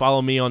 You can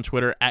follow me on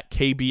Twitter at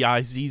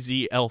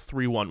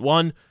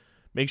KBIZZL311.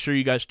 Make sure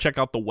you guys check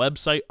out the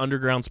website,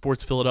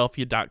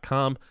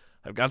 undergroundsportsphiladelphia.com.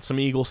 I've got some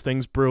Eagles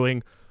things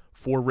brewing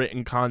for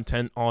written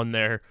content on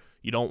there.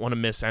 You don't want to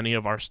miss any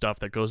of our stuff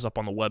that goes up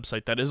on the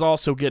website. That is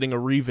also getting a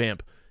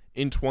revamp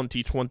in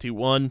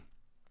 2021.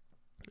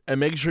 And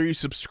make sure you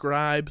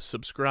subscribe to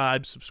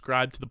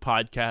the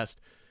podcast.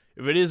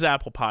 If it is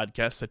Apple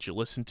Podcasts that you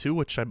listen to,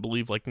 which I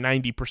believe like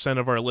 90%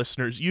 of our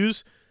listeners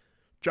use,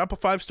 drop a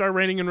 5-star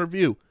rating and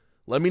review.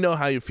 Let me know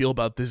how you feel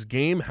about this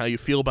game, how you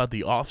feel about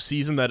the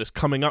offseason that is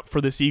coming up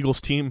for this Eagles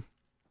team,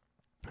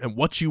 and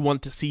what you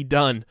want to see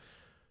done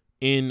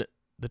in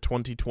the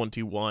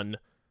 2021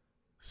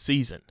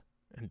 season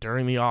and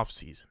during the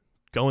offseason,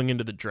 going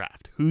into the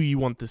draft, who you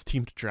want this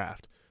team to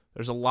draft.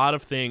 There's a lot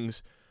of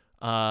things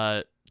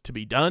to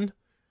be done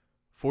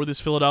for this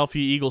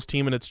Philadelphia Eagles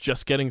team, and it's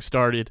just getting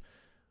started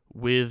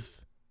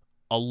with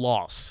a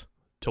loss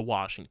to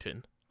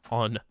Washington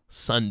on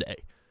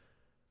Sunday.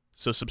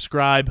 So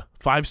subscribe,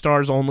 5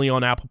 stars only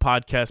on Apple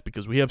Podcasts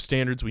because we have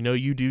standards. We know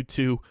you do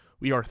too.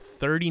 We are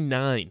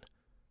 39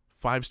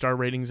 5-star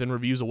ratings and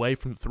reviews away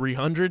from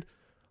 300.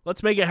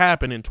 Let's make it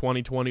happen in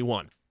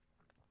 2021.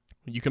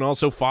 You can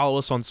also follow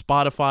us on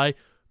Spotify,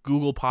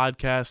 Google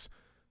Podcasts,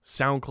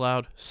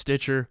 SoundCloud,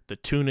 Stitcher, the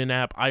TuneIn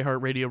app,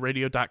 iHeartRadio,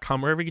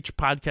 radio.com. Wherever you get your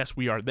podcasts,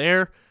 we are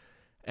there.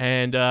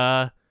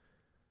 And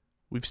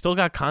we've still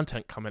got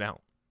content coming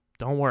out.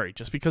 Don't worry.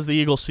 Just because the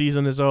Eagles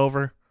season is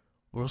over,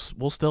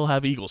 we'll still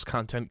have Eagles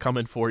content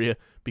coming for you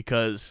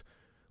because,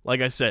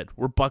 like I said,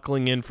 we're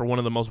buckling in for one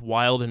of the most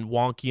wild and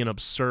wonky and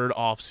absurd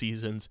off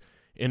seasons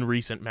in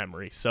recent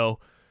memory. So,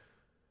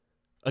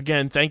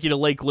 again, thank you to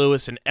Lake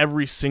Lewis and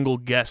every single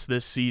guest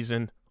this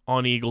season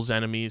on Eagles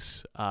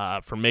Enemies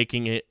for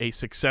making it a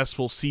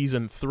successful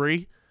Season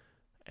 3.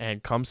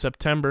 And come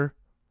September,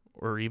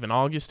 or even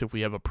August if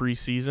we have a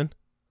preseason,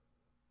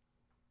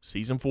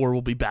 Season 4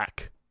 will be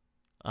back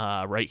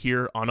right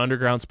here on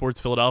Underground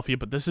Sports Philadelphia.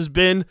 But this has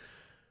been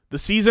the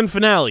season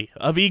finale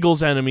of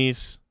Eagles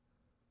Enemies,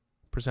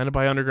 presented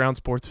by Underground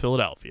Sports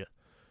Philadelphia.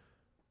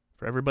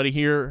 For everybody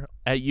here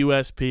at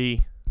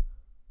USP,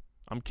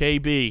 I'm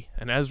KB,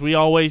 and as we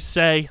always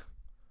say,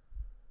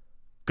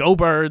 go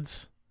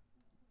Birds,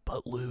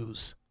 but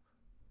lose.